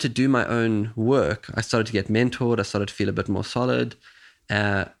started to do my own work, I started to get mentored. I started to feel a bit more solid.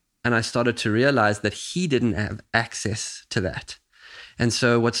 And I started to realize that he didn't have access to that. And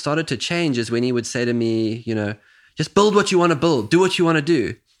so what started to change is when he would say to me, just build what you want to build, do what you want to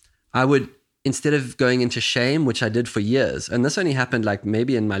do. I would, instead of going into shame, which I did for years, and this only happened like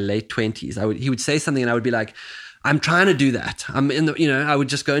maybe in my late 20s, he would say something and I would be like, I'm trying to do that. I would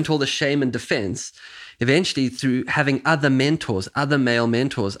just go into all the shame and defense. Eventually, through having other mentors, other male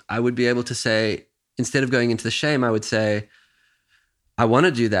mentors, I would be able to say, instead of going into the shame, I would say, I want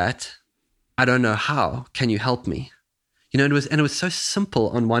to do that. I don't know how. Can you help me? It was so simple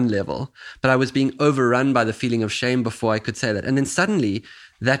on one level, but I was being overrun by the feeling of shame before I could say that. And then suddenly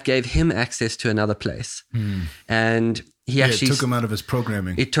that gave him access to another place. And he actually took him out of his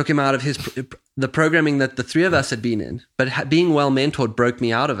programming. It took him out of the programming that the three of us had been in. But being well mentored broke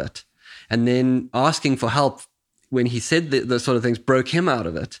me out of it. And then asking for help when he said the sort of things broke him out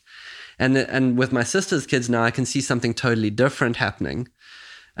of it. And with my sister's kids now, I can see something totally different happening.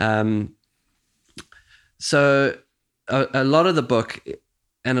 So a lot of the book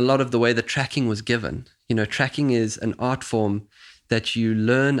and a lot of the way the tracking was given, tracking is an art form that you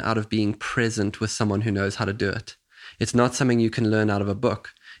learn out of being present with someone who knows how to do it. It's not something you can learn out of a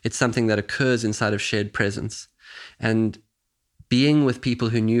book. It's something that occurs inside of shared presence. And being with people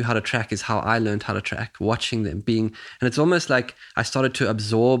who knew how to track is how I learned how to track, watching them and it's almost like I started to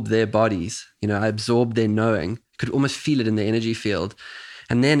absorb their bodies. I absorbed their knowing, could almost feel it in the energy field.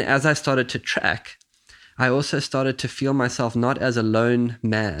 And then as I started to track, I also started to feel myself not as a lone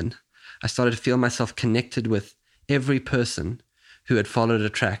man. I started to feel myself connected with every person who had followed a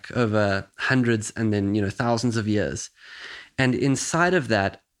track over hundreds and then, thousands of years. And inside of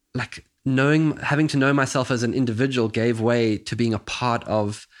that, like having to know myself as an individual gave way to being a part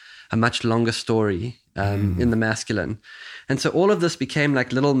of a much longer story in the masculine. And so all of this became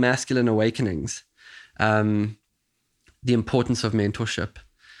like little masculine awakenings. The importance of mentorship,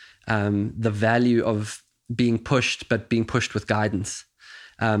 the value of being pushed, but being pushed with guidance,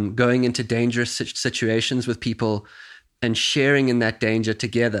 going into dangerous situations with people and sharing in that danger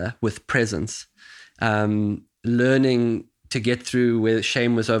together with presence, learning to get through where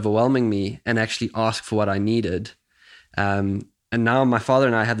shame was overwhelming me and actually ask for what I needed. And now my father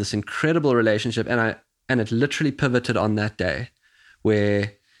and I have this incredible relationship, and it literally pivoted on that day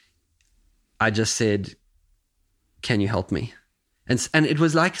where I just said, can you help me? And it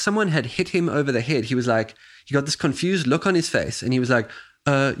was like someone had hit him over the head. He was like, he got this confused look on his face, and he was like,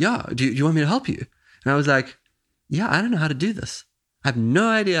 yeah, do you want me to help you? And I was like, yeah, I don't know how to do this. I have no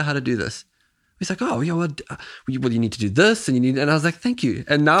idea how to do this. He's like, oh, yeah, well, you need to do this, and I was like, thank you.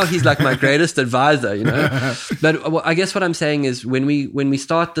 And now he's like my greatest advisor, But I guess what I'm saying is when we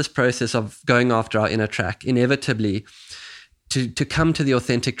start this process of going after our inner track, inevitably, to come to the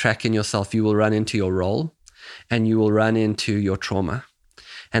authentic track in yourself, you will run into your role and you will run into your trauma.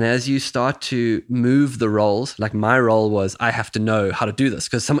 And as you start to move the roles, like my role was, I have to know how to do this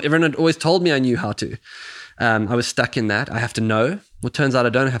because everyone had always told me I knew how to. I was stuck in that. I have to know. Well, it turns out I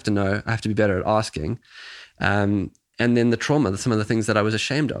don't have to know. I have to be better at asking. And then the trauma, some of the things that I was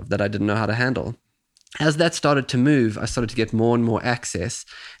ashamed of, that I didn't know how to handle. As that started to move, I started to get more and more access.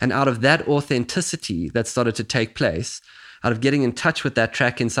 And out of that authenticity that started to take place, out of getting in touch with that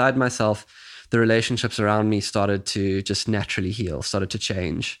track inside myself, the relationships around me started to just naturally heal, started to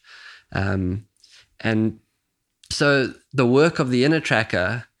change. And so the work of the inner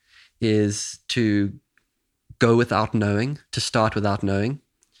tracker is to go without knowing, to start without knowing,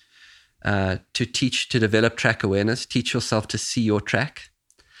 to develop track awareness, teach yourself to see your track.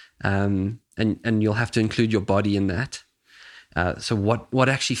 And you'll have to include your body in that. So what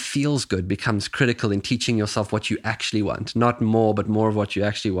actually feels good becomes critical in teaching yourself what you actually want, not more, but more of what you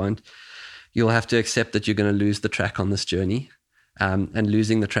actually want. You'll have to accept that you're going to lose the track on this journey, and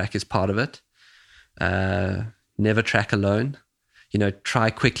losing the track is part of it. never track alone. Try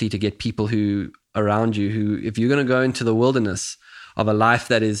quickly to get people who around you who, if you're going to go into the wilderness of a life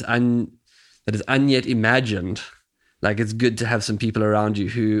that is unyet imagined, like it's good to have some people around you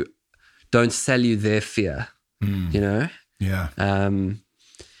who don't sell you their fear, Yeah.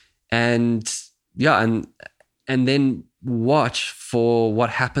 And then watch for what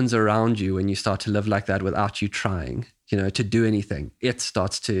happens around you when you start to live like that without you trying, to do anything. It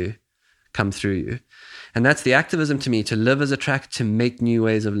starts to come through you. And that's the activism to me, to live as a track, to make new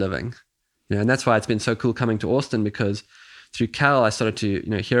ways of living. And that's why it's been so cool coming to Austin, because through Cal, I started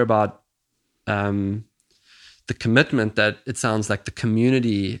to, hear about the commitment that it sounds like the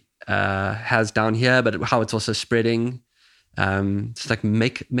community has down here, but how it's also spreading. It's like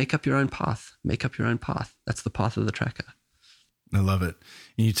make up your own path. Make up your own path. That's the path of the tracker. I love it.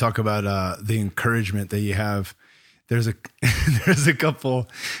 And you talk about the encouragement that you have. There's a couple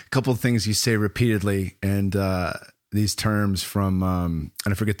things you say repeatedly, and these terms from and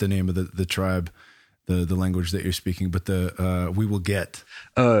I forget the name of the tribe, the language that you're speaking, but the we will get.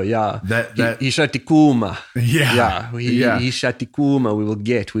 Oh yeah, that Hishatikuma. Yeah, Hishatikuma. We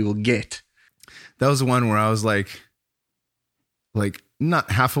will get. That was the one where I was like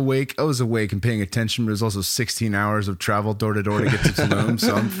not half awake. I was awake and paying attention, but it was also 16 hours of travel door to door to get to Tulum.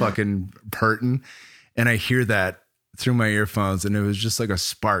 So I'm fucking hurting. And I hear that through my earphones, and it was just like a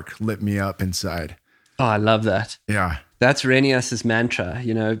spark lit me up inside. Oh, I love that. Yeah. That's Renius's mantra.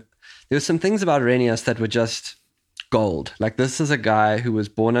 There were some things about Renius that were just gold. Like, this is a guy who was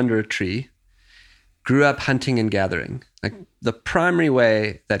born under a tree, grew up hunting and gathering. Like, the primary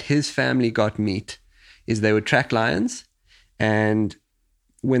way that his family got meat is they would track lions, and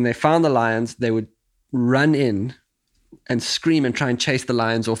when they found the lions, they would run in and scream and try and chase the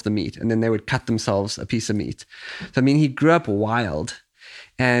lions off the meat, and then they would cut themselves a piece of meat. So, he grew up wild,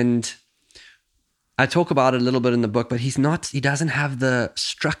 and I talk about it a little bit in the book, but he doesn't have the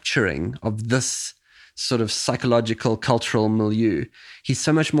structuring of this sort of psychological, cultural milieu. He's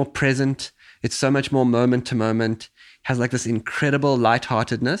so much more present. It's so much more moment to moment, has like this incredible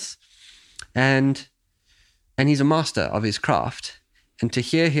lightheartedness, and he's a master of his craft. And to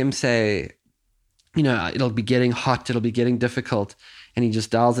hear him say, it'll be getting hot, it'll be getting difficult, and he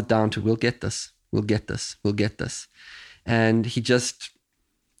just dials it down to, we'll get this. And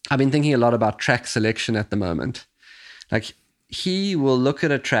I've been thinking a lot about track selection at the moment. Like, he will look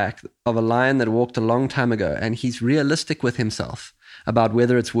at a track of a lion that walked a long time ago, and he's realistic with himself about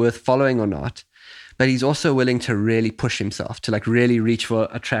whether it's worth following or not. But he's also willing to really push himself, to like really reach for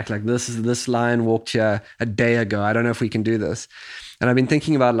a track like this lion walked here a day ago. I don't know if we can do this. And I've been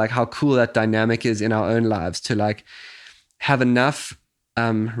thinking about like how cool that dynamic is in our own lives, to like have enough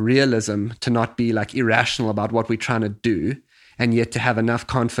realism to not be like irrational about what we're trying to do, and yet to have enough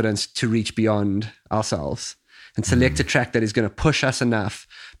confidence to reach beyond ourselves and select a track that is going to push us enough,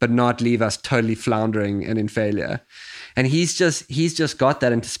 but not leave us totally floundering and in failure. And he's just got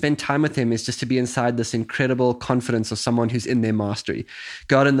that. And to spend time with him is just to be inside this incredible confidence of someone who's in their mastery.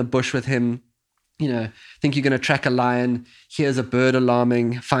 Go out in the bush with him, think you're going to track a lion, hears a bird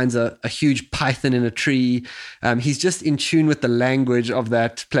alarming, finds a huge python in a tree. He's just in tune with the language of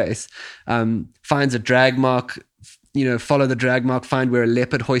that place. Finds a drag mark, follow the drag mark, find where a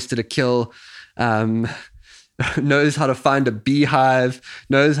leopard hoisted a kill, knows how to find a beehive,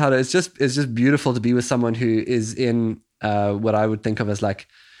 it's just beautiful to be with someone who is in what I would think of as like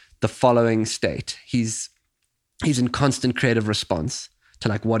the following state. He's in constant creative response to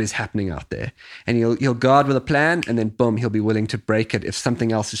like what is happening out there. And he'll go out with a plan, and then boom, he'll be willing to break it if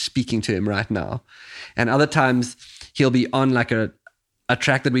something else is speaking to him right now. And other times he'll be on like a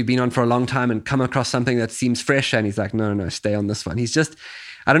track that we've been on for a long time and come across something that seems fresh, and he's like, no, stay on this one. He's just,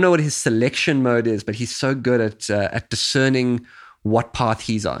 I don't know what his selection mode is, but he's so good at discerning what path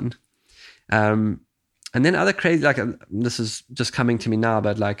he's on. And then other crazy, like this is just coming to me now,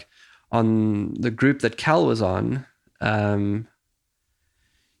 but like on the group that Cal was on,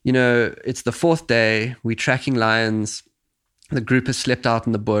 it's the fourth day, we're tracking lions. The group has slept out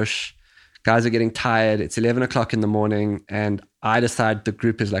in the bush. Guys are getting tired. It's 11 o'clock in the morning, and I decide the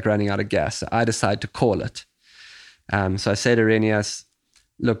group is like running out of gas. So I decide to call it. So I say to Renius,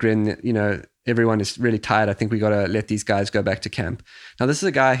 look, Ren, everyone is really tired. I think we got to let these guys go back to camp. Now, this is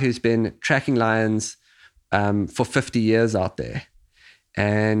a guy who's been tracking lions for 50 years out there.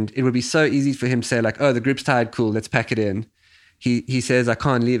 And it would be so easy for him to say like, oh, the group's tired. Cool. Let's pack it in. He says, I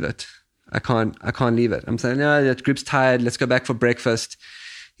can't leave it. I can't leave it. I'm saying, no, the group's tired. Let's go back for breakfast.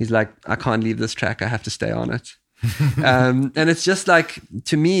 He's like, I can't leave this track. I have to stay on it. And it's just like,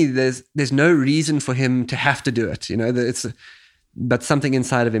 to me, there's no reason for him to have to do it. But something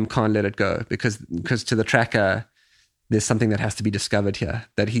inside of him can't let it go because to the tracker, there's something that has to be discovered here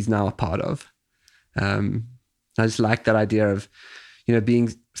that he's now a part of. I just like that idea of,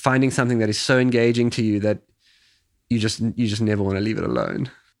 finding something that is so engaging to you that you just never want to leave it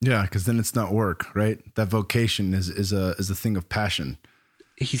alone. Yeah, because then it's not work, right? That vocation is a thing of passion.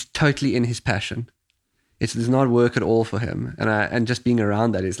 He's totally in his passion. It's not work at all for him, and just being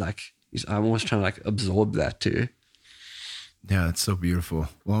around that is like, I'm almost trying to like absorb that too. Yeah, it's so beautiful.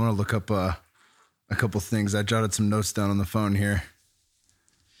 Well, I'm gonna look up a couple things. I jotted some notes down on the phone here.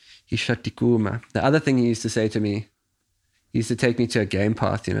 The other thing he used to say to me, he used to take me to a game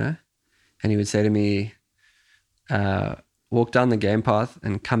path, and he would say to me, walk down the game path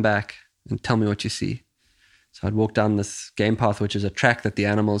and come back and tell me what you see. So I'd walk down this game path, which is a track that the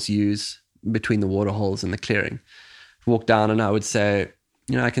animals use between the water holes in the clearing. Walk down and I would say,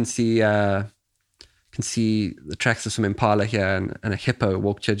 I can see the tracks of some impala here and a hippo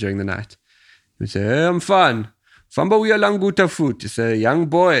walked here during the night. He would say, hey, I'm fun. Famba uya languta foot. You say, young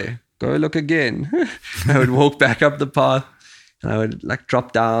boy, go look again. I would walk back up the path and I would like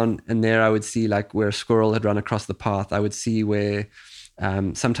drop down, and there I would see like where a squirrel had run across the path. I would see where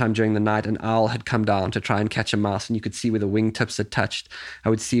sometime during the night an owl had come down to try and catch a mouse, and you could see where the wingtips had touched. I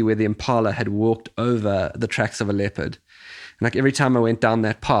would see where the impala had walked over the tracks of a leopard. And like every time I went down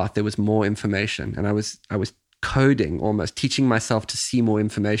that path, there was more information, and I was coding, almost teaching myself to see more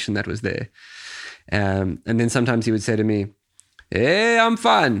information that was there. And then sometimes he would say to me, hey, I'm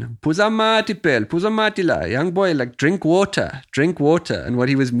fine. Puzamatila, young boy, like drink water. And what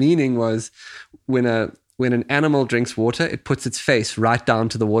he was meaning was when an animal drinks water, it puts its face right down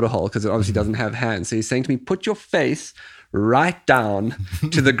to the water hole because it obviously doesn't have hands. So he's saying to me, put your face right down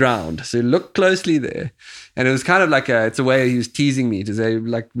to the ground. So look closely there. And it was kind of like it's a way he was teasing me to say,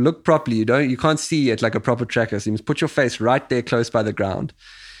 like, look properly. You can't see it like a proper tracker. So you must put your face right there close by the ground.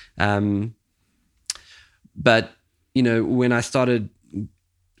 But, when I started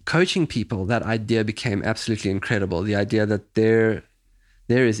coaching people, that idea became absolutely incredible. The idea that there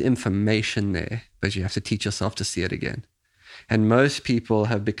is information there, but you have to teach yourself to see it again. And most people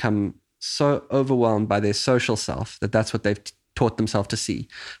have become so overwhelmed by their social self that's what they've taught themselves to see.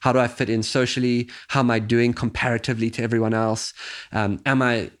 How do I fit in socially? How am I doing comparatively to everyone else? Am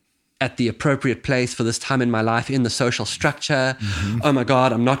I at the appropriate place for this time in my life in the social structure? Mm-hmm. Oh my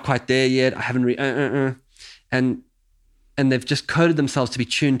God, I'm not quite there yet. I haven't And they've just coded themselves to be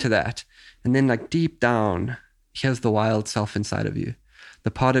tuned to that. And then like deep down, here's the wild self inside of you.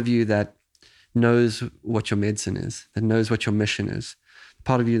 The part of you that knows what your medicine is, that knows what your mission is. The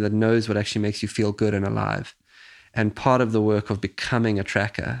part of you that knows what actually makes you feel good and alive. And part of the work of becoming a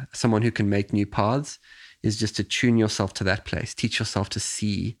tracker, someone who can make new paths, is just to tune yourself to that place. Teach yourself to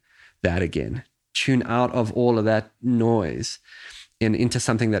see that again. Tune out of all of that noise and into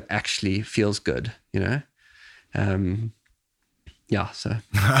something that actually feels good, So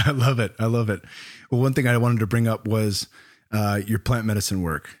I love it. Well, one thing I wanted to bring up was your plant medicine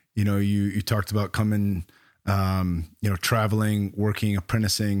work. You talked about coming, traveling, working,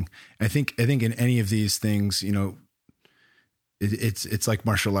 apprenticing. I think in any of these things, it's like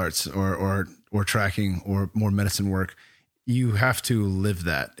martial arts or tracking or more medicine work. You have to live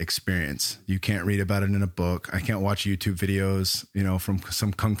that experience. You can't read about it in a book. I can't watch YouTube videos, from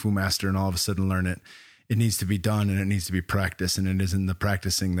some kung fu master and all of a sudden learn it. It needs to be done and it needs to be practiced. And it is in the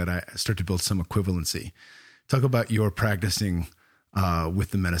practicing that I start to build some equivalency. Talk about your practicing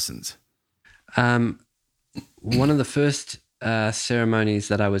with the medicines. One of the first ceremonies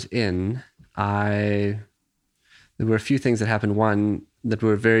that I was in, there were a few things that happened. One that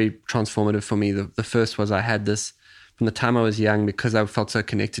were very transformative for me. The first was I had this, from the time I was young, because I felt so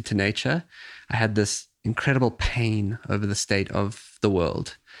connected to nature, I had this incredible pain over the state of the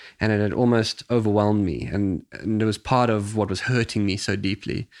world. And it had almost overwhelmed me. And it was part of what was hurting me so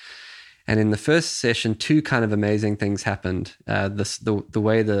deeply. And in the first session, two kind of amazing things happened. The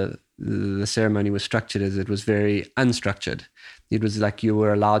way the ceremony was structured is it was very unstructured. It was like you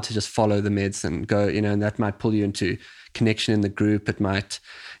were allowed to just follow the medicine, go, and that might pull you into connection in the group. It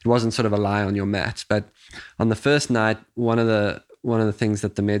wasn't sort of a lie on your mat. But on the first night, one of the things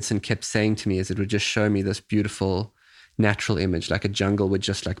that the medicine kept saying to me is it would just show me this beautiful natural image, like a jungle would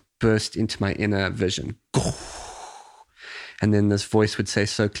just like burst into my inner vision. And then this voice would say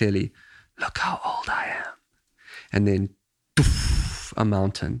so clearly, look how old I am. And then a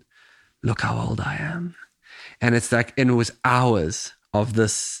mountain, look how old I am. And it's like, and it was hours of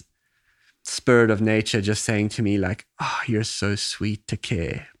this spirit of nature just saying to me like, oh, you're so sweet to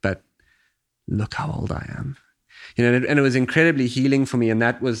care, but look how old I am. And it was incredibly healing for me. And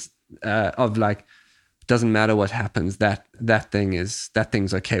that was of like, doesn't matter what happens. That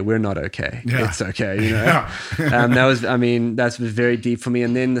thing's okay. We're not okay. Yeah. It's okay. You know, that was very deep for me.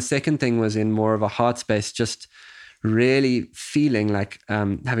 And then the second thing was in more of a heart space, just really feeling like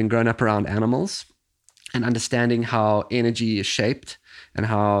having grown up around animals and understanding how energy is shaped and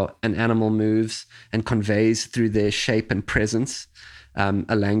how an animal moves and conveys through their shape and presence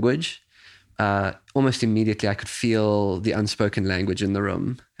a language. Almost immediately I could feel the unspoken language in the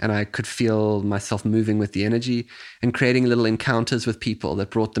room, and I could feel myself moving with the energy and creating little encounters with people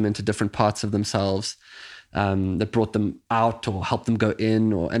that brought them into different parts of themselves, that brought them out or helped them go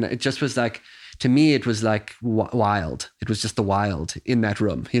in. And it just was like, to me, it was like wild. It was just the wild in that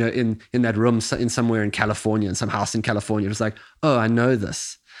room, you know, in that room in somewhere in California, in some house in California. It was like, oh, I know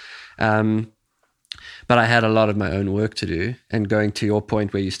this. But I had a lot of my own work to do. And going to your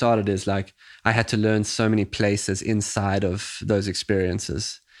point where you started is like, I had to learn so many places inside of those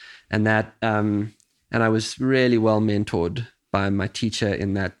experiences. And and I was really well mentored by my teacher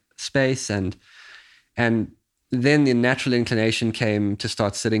in that space. And then the natural inclination came to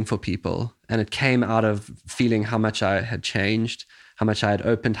start sitting for people. And it came out of feeling how much I had changed, how much I had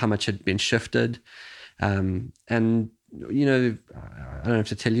opened, how much had been shifted. And, you know, I don't have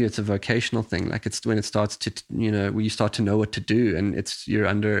to tell you, it's a vocational thing. Like it's when it starts to, you know, when you start to know what to do and you're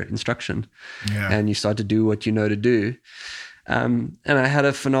under instruction and you start to do what you know to do. And I had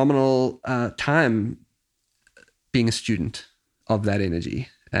a phenomenal time being a student of that energy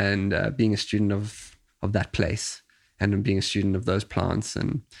and being a student of that place and being a student of those plants.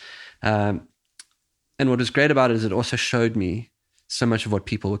 And what was great about it is it also showed me so much of what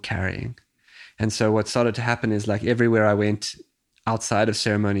people were carrying. And so what started to happen is like everywhere I went outside of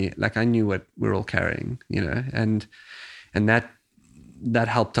ceremony, like I knew what we're all carrying, you know, and that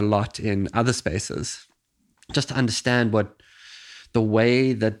helped a lot in other spaces, just to understand what the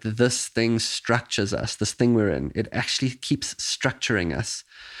way that this thing structures us, this thing we're in, it actually keeps structuring us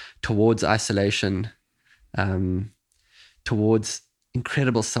towards isolation, towards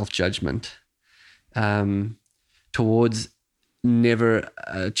incredible self-judgment, towards never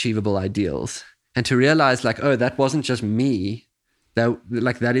achievable ideals. And to realize like, oh, that wasn't just me,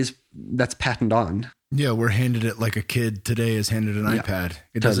 that's patterned on. Yeah, we're handed it like a kid today is handed an iPad.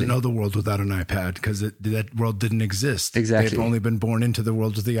 It doesn't know the world without an iPad because that world didn't exist. Exactly. They've only been born into the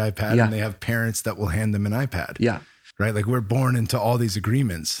world with the iPad and they have parents that will hand them an iPad. Yeah. Right? Like we're born into all these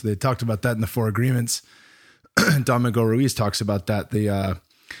agreements. They talked about that in the 4 agreements. Don Miguel Ruiz talks about that, the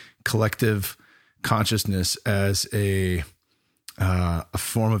collective consciousness as a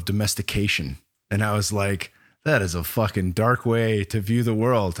form of domestication. And I was like, that is a fucking dark way to view the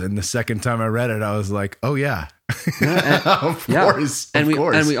world. And the second time I read it, I was like, oh yeah, of course. And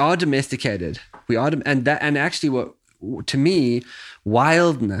we are domesticated. And actually what, to me,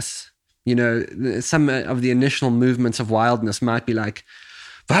 wildness, you know, some of the initial movements of wildness might be like,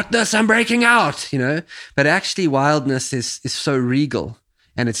 fuck this, I'm breaking out, you know, but actually wildness is so regal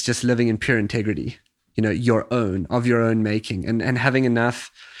and it's just living in pure integrity, you know, of your own making and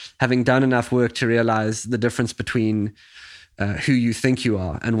having done enough work to realize the difference between who you think you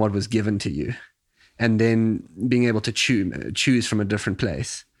are and what was given to you, and then being able to choose from a different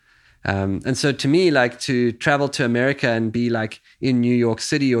place. And so to me, like to travel to America and be like in New York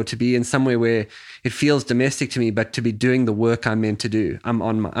City or to be in somewhere where it feels domestic to me, but to be doing the work I'm meant to do,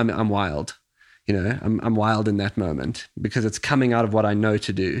 I'm wild, you know, I'm wild in that moment because it's coming out of what I know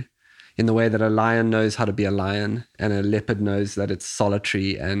to do. In the way that a lion knows how to be a lion and a leopard knows that it's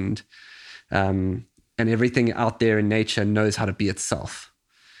solitary and everything out there in nature knows how to be itself.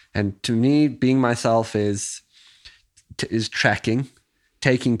 And to me, being myself is tracking,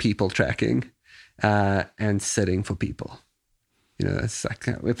 taking people tracking, and sitting for people. You know, it's like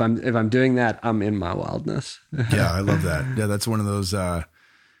if I'm doing that, I'm in my wildness. Yeah, I love that. Yeah, that's one of those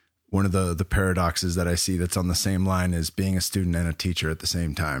one of the paradoxes that I see that's on the same line as being a student and a teacher at the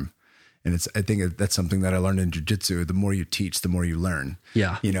same time. And I think that's something that I learned in jiu-jitsu. The more you teach, the more you learn.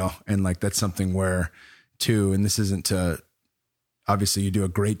 Yeah. You know, and like that's something where too, and this isn't to, obviously you do a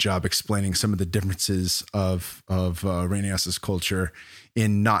great job explaining some of the differences of Ranias's culture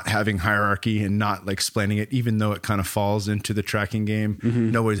in not having hierarchy and not like explaining it, even though it kind of falls into the tracking game.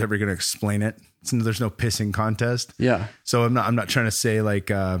 Mm-hmm. Nobody's ever going to explain it. There's no pissing contest. Yeah. So I'm not trying to say like,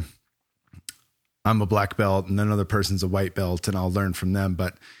 I'm a black belt and another person's a white belt and I'll learn from them,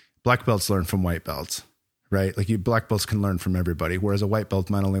 but black belts learn from white belts, right? Like black belts can learn from everybody, whereas a white belt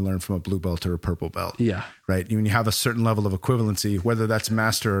might only learn from a blue belt or a purple belt. Yeah. Right. When you have a certain level of equivalency, whether that's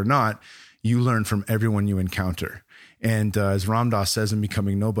master or not, you learn from everyone you encounter. And as Ram Dass says in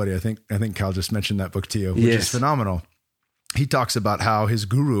Becoming Nobody, I think Cal just mentioned that book to you, which is phenomenal. He talks about how his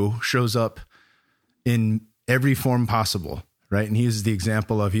guru shows up in every form possible, right? And he uses the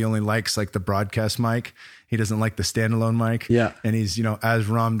example of he only likes like the broadcast mic. He doesn't like the standalone mic. Yeah. And he's, as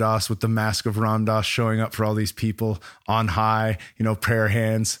Ram Dass with the mask of Ram Dass showing up for all these people on high, prayer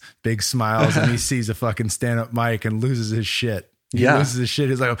hands, big smiles, and he sees a fucking stand-up mic and loses his shit. He loses his shit.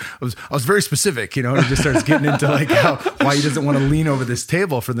 He's like, I was very specific, and he just starts getting into like why he doesn't want to lean over this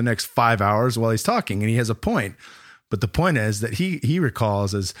table for the next 5 hours while he's talking. And he has a point. But the point is that he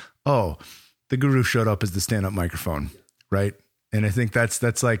recalls as, the guru showed up as the stand-up microphone, right? And I think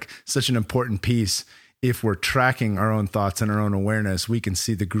that's like such an important piece. If we're tracking our own thoughts and our own awareness, we can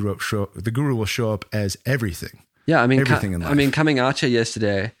see the guru will show up as everything. Yeah, I mean, everything in life. coming out here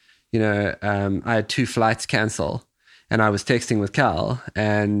yesterday, I had 2 flights cancel, and I was texting with Cal,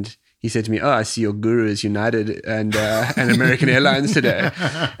 and he said to me, "Oh, I see your guru is United and American Airlines today,"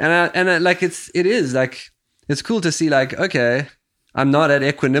 and like it is like it's cool to see like, okay, I'm not at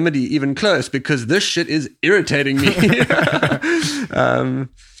equanimity even close because this shit is irritating me.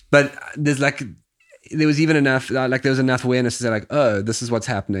 But there was even enough, like there was enough awareness to say like, oh, this is what's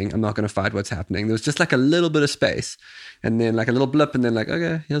happening. I'm not going to fight what's happening. There was just like a little bit of space and then like a little blip and then like,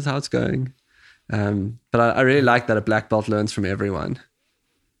 okay, here's how it's going. But I really like that a black belt learns from everyone.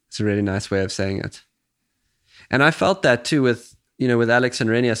 It's a really nice way of saying it. And I felt that too with Alex and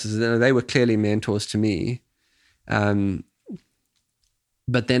Renius, they were clearly mentors to me. But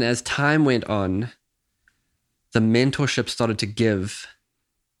then as time went on, the mentorship started to give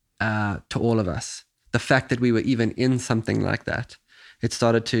to all of us. The fact that we were even in something like that, there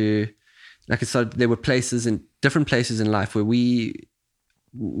were different places in life where we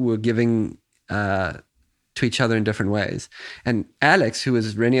were giving to each other in different ways. And Alex, who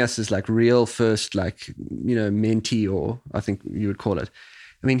was Renius's like real first mentee, or I think you would call it,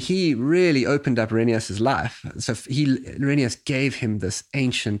 I mean, he really opened up Renius's life. So Renius gave him this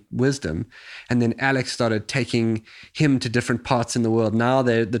ancient wisdom, and then Alex started taking him to different parts in the world. Now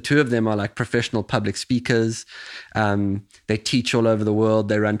the 2 of them are like professional public speakers. They teach all over the world.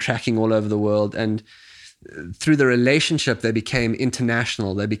 They run tracking all over the world. And through the relationship, they became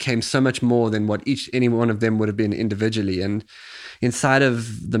international. They became so much more than what any one of them would have been individually. And inside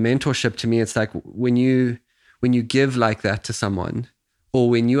of the mentorship, to me, it's like when you give like that to someone, or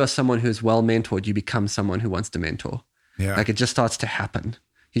when you are someone who's well mentored, you become someone who wants to mentor. Yeah. Like it just starts to happen.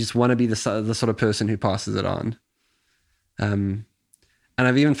 You just want to be the sort of person who passes it on. And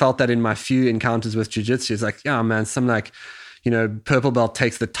I've even felt that in my few encounters with jiu-jitsu. It's like, yeah, man, some like, purple belt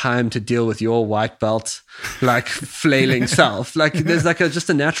takes the time to deal with your white belt, like flailing self. Like there's like just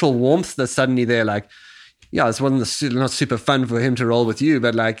a natural warmth that's suddenly there. Like, yeah, this wasn't not super fun for him to roll with you,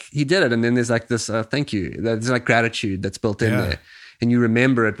 but like he did it. And then there's like this, thank you. There's like gratitude that's built in there. And you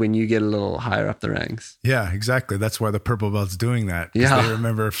remember it when you get a little higher up the ranks. Yeah, exactly. That's why the purple belt's doing that. Yeah. They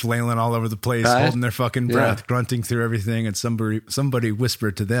remember flailing all over the place, holding their fucking breath, grunting through everything. And somebody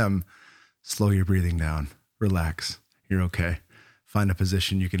whispered to them, slow your breathing down, relax. You're okay. Find a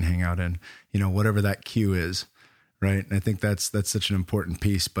position you can hang out in, whatever that cue is. Right. And I think that's such an important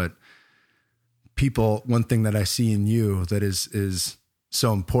piece. But people, one thing that I see in you that is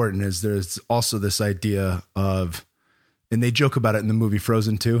so important is there's also this idea of, and they joke about it in the movie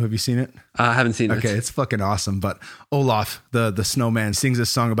Frozen 2. Have you seen it? I haven't seen it. Okay, it's fucking awesome. But Olaf, the snowman, sings a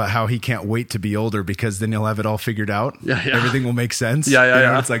song about how he can't wait to be older because then he'll have it all figured out. Yeah. Everything will make sense.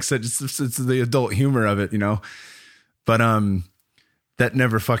 Yeah. It's like it's the adult humor of it, But that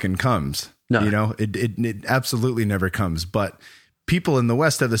never fucking comes. No. It absolutely never comes. But people in the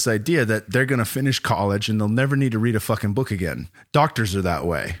West have this idea that they're going to finish college and they'll never need to read a fucking book again. Doctors are that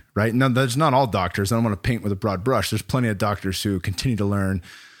way, right? No, there's not all doctors. I don't want to paint with a broad brush. There's plenty of doctors who continue to learn.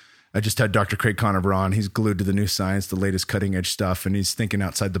 I just had Dr. Craig Conover on. He's glued to the new science, the latest cutting edge stuff, and he's thinking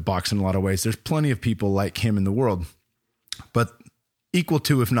outside the box in a lot of ways. There's plenty of people like him in the world, but equal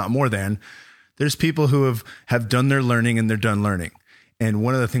to, if not more than, there's people who have done their learning and they're done learning. And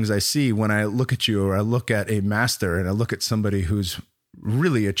one of the things I see when I look at you, or I look at a master and I look at somebody who's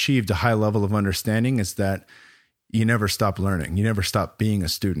really achieved a high level of understanding, is that you never stop learning. You never stop being a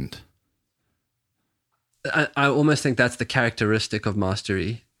student. I almost think that's the characteristic of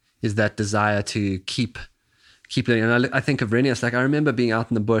mastery, is that desire to keep learning. And I think of Renius, like I remember being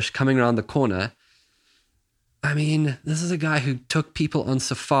out in the bush, coming around the corner. I mean, this is a guy who took people on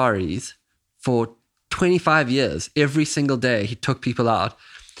safaris for 25 years. Every single day he took people out.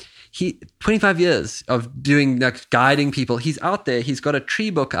 25 years of doing, like, guiding people. He's out there. He's got a tree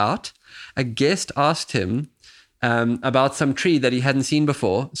book out. A guest asked him about some tree that he hadn't seen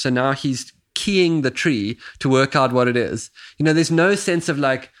before. So now he's keying the tree to work out what it is. There's no sense of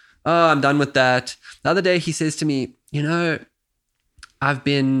like, oh, I'm done with that. The other day he says to me, I've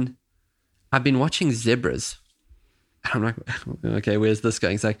been I've been watching zebras. And I'm like, okay, where's this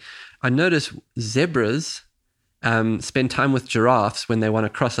going? It's like, I notice zebras spend time with giraffes when they want to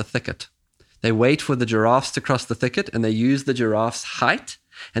cross a thicket. They wait for the giraffes to cross the thicket, and they use the giraffe's height,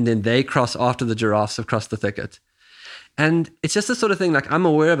 and then they cross after the giraffes have crossed the thicket. And it's just the sort of thing, like, I'm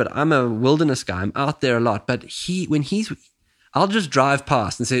aware of it. I'm a wilderness guy. I'm out there a lot. But I'll just drive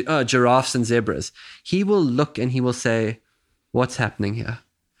past and say, oh, giraffes and zebras. He will look and he will say, what's happening here?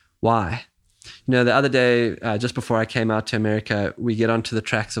 Why? You know, the other day, just before I came out to America, we get onto the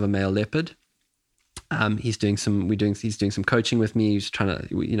tracks of a male leopard. He's doing some coaching with me. He's trying to,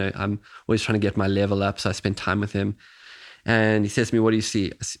 you know, I'm always trying to get my level up. So I spend time with him. And he says to me, what do you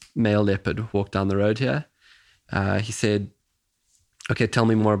see? A male leopard walk down the road here. He said, okay, tell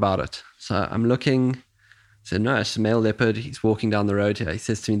me more about it. So I'm looking. I said, no, it's a male leopard. He's walking down the road here. He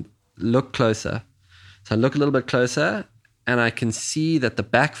says to me, look closer. So I look a little bit closer, and I can see that the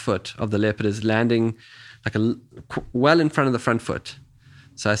back foot of the leopard is landing like well in front of the front foot.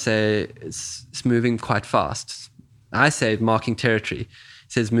 So I say, it's moving quite fast. I say, marking territory. He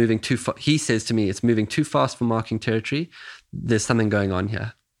says, moving too far. He says to me, it's moving too fast for marking territory. There's something going on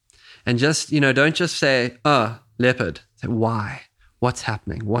here. And just, you know, don't just say, oh, leopard. Say, why? What's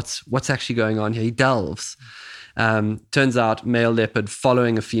happening? What's actually going on here? He delves. Turns out, male leopard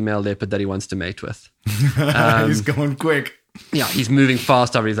following a female leopard that he wants to mate with. He's going quick. Yeah, he's moving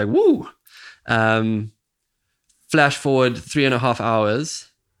fast over. He's like, woo. Flash forward 3.5 hours.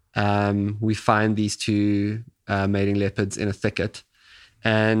 We find these two mating leopards in a thicket.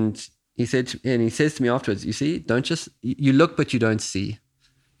 And he says to me afterwards, you see, you look, but you don't see.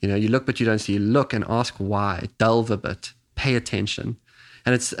 You know, you look, but you don't see. You look and ask why. Delve a bit. Pay attention.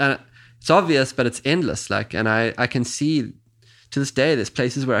 And it's obvious, but it's endless. Like, and I can see to this day, there's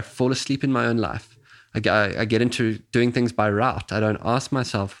places where I fall asleep in my own life. I get into doing things by route. I don't ask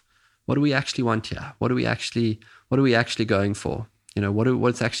myself, what do we actually want here? What are we actually going for? You know,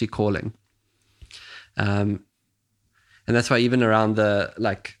 what's actually calling? And that's why even around the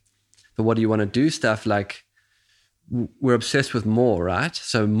what do you want to do stuff, like, we're obsessed with more, right?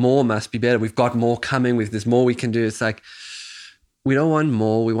 So more must be better. We've got more coming. There's more we can do. It's like, we don't want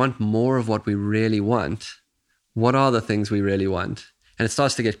more. We want more of what we really want. What are the things we really want? And it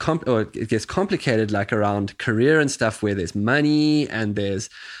starts to get it gets complicated, like around career and stuff, where there's money and it's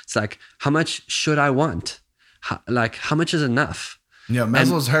like, how much should I want? How much is enough? Yeah,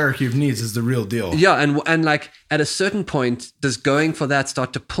 Maslow's hierarchy of needs is the real deal. Yeah, and like at a certain point, does going for that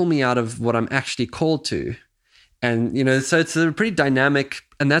start to pull me out of what I'm actually called to? And, you know, so it's a pretty dynamic,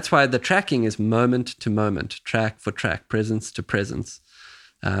 and that's why the tracking is moment to moment, track for track, presence to presence.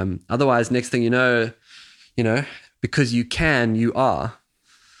 Otherwise, next thing you know, because you can, you are.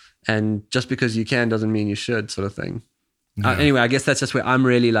 And just because you can doesn't mean you should, sort of thing. Yeah. Anyway, I guess that's just where I'm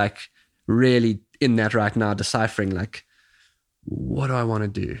really in that right now, deciphering, like, what do I want to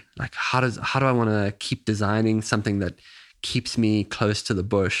do? Like, how do I want to keep designing something that keeps me close to the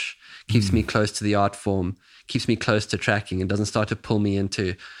bush, keeps me close to the art form, keeps me close to tracking, and doesn't start to pull me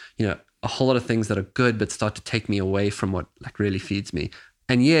into, you know, a whole lot of things that are good, but start to take me away from what, like, really feeds me.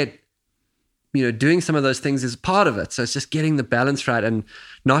 And yet, you know, doing some of those things is part of it. So it's just getting the balance right, and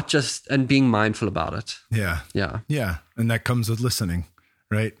and being mindful about it. Yeah. Yeah. Yeah. And that comes with listening,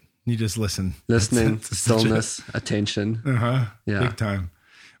 right? You just listen. Listening, stillness, attention. Yeah. Big time.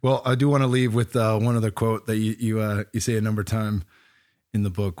 Well, I do want to leave with one other quote that you say a number of times in the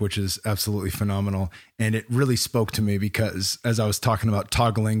book, which is absolutely phenomenal. And it really spoke to me because as I was talking about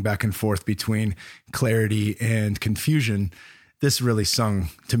toggling back and forth between clarity and confusion, this really sung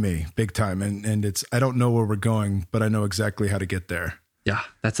to me big time. And it's, I don't know where we're going, but I know exactly how to get there. Yeah.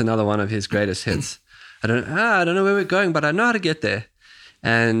 That's another one of his greatest hits. I don't know where we're going, but I know how to get there.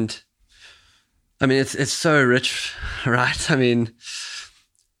 And I mean, it's so rich, right? I mean,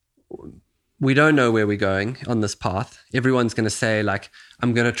 we don't know where we're going on this path. Everyone's going to say, like,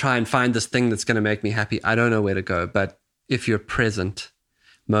 I'm going to try and find this thing that's going to make me happy. I don't know where to go. But if you're present,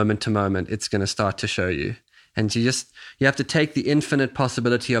 moment to moment, it's going to start to show you. And you have to take the infinite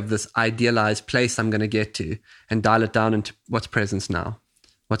possibility of this idealized place I'm going to get to and dial it down into what's presence now.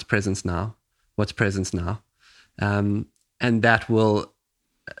 What's presence now? What's presence now? And that will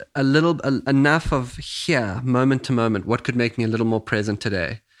enough of here, moment to moment, what could make me a little more present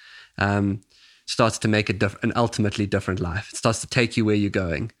today, starts to make an ultimately different life. It starts to take you where you're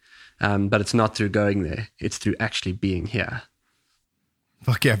going. But it's not through going there. It's through actually being here.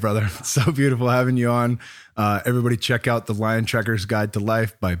 Fuck yeah, brother. It's so beautiful having you on. Everybody check out The Lion Tracker's Guide to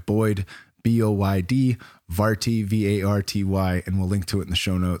Life by Boyd, B-O-Y-D, Varty, V-A-R-T-Y, and we'll link to it in the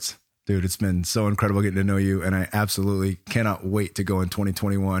show notes. Dude, it's been so incredible getting to know you, and I absolutely cannot wait to go in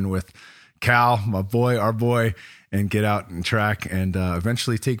 2021 with Cal, my boy, our boy, and get out and track and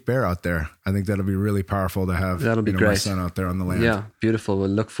eventually take Bear out there. I think that'll be really powerful to have great. My son out there on the land. Yeah, beautiful. We'll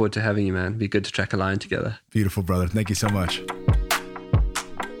look forward to having you, man. Be good to track a lion together. Beautiful, brother. Thank you so much.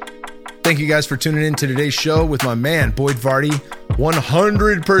 Thank you guys for tuning in to today's show with my man, Boyd Varty.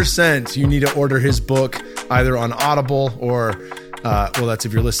 100% you need to order his book either on Audible or, that's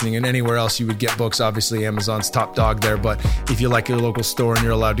if you're listening, and anywhere else you would get books. Obviously, Amazon's top dog there. But if you like your local store and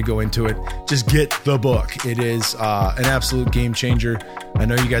you're allowed to go into it, just get the book. It is an absolute game changer. I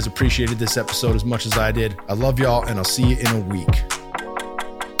know you guys appreciated this episode as much as I did. I love y'all, and I'll see you in a week.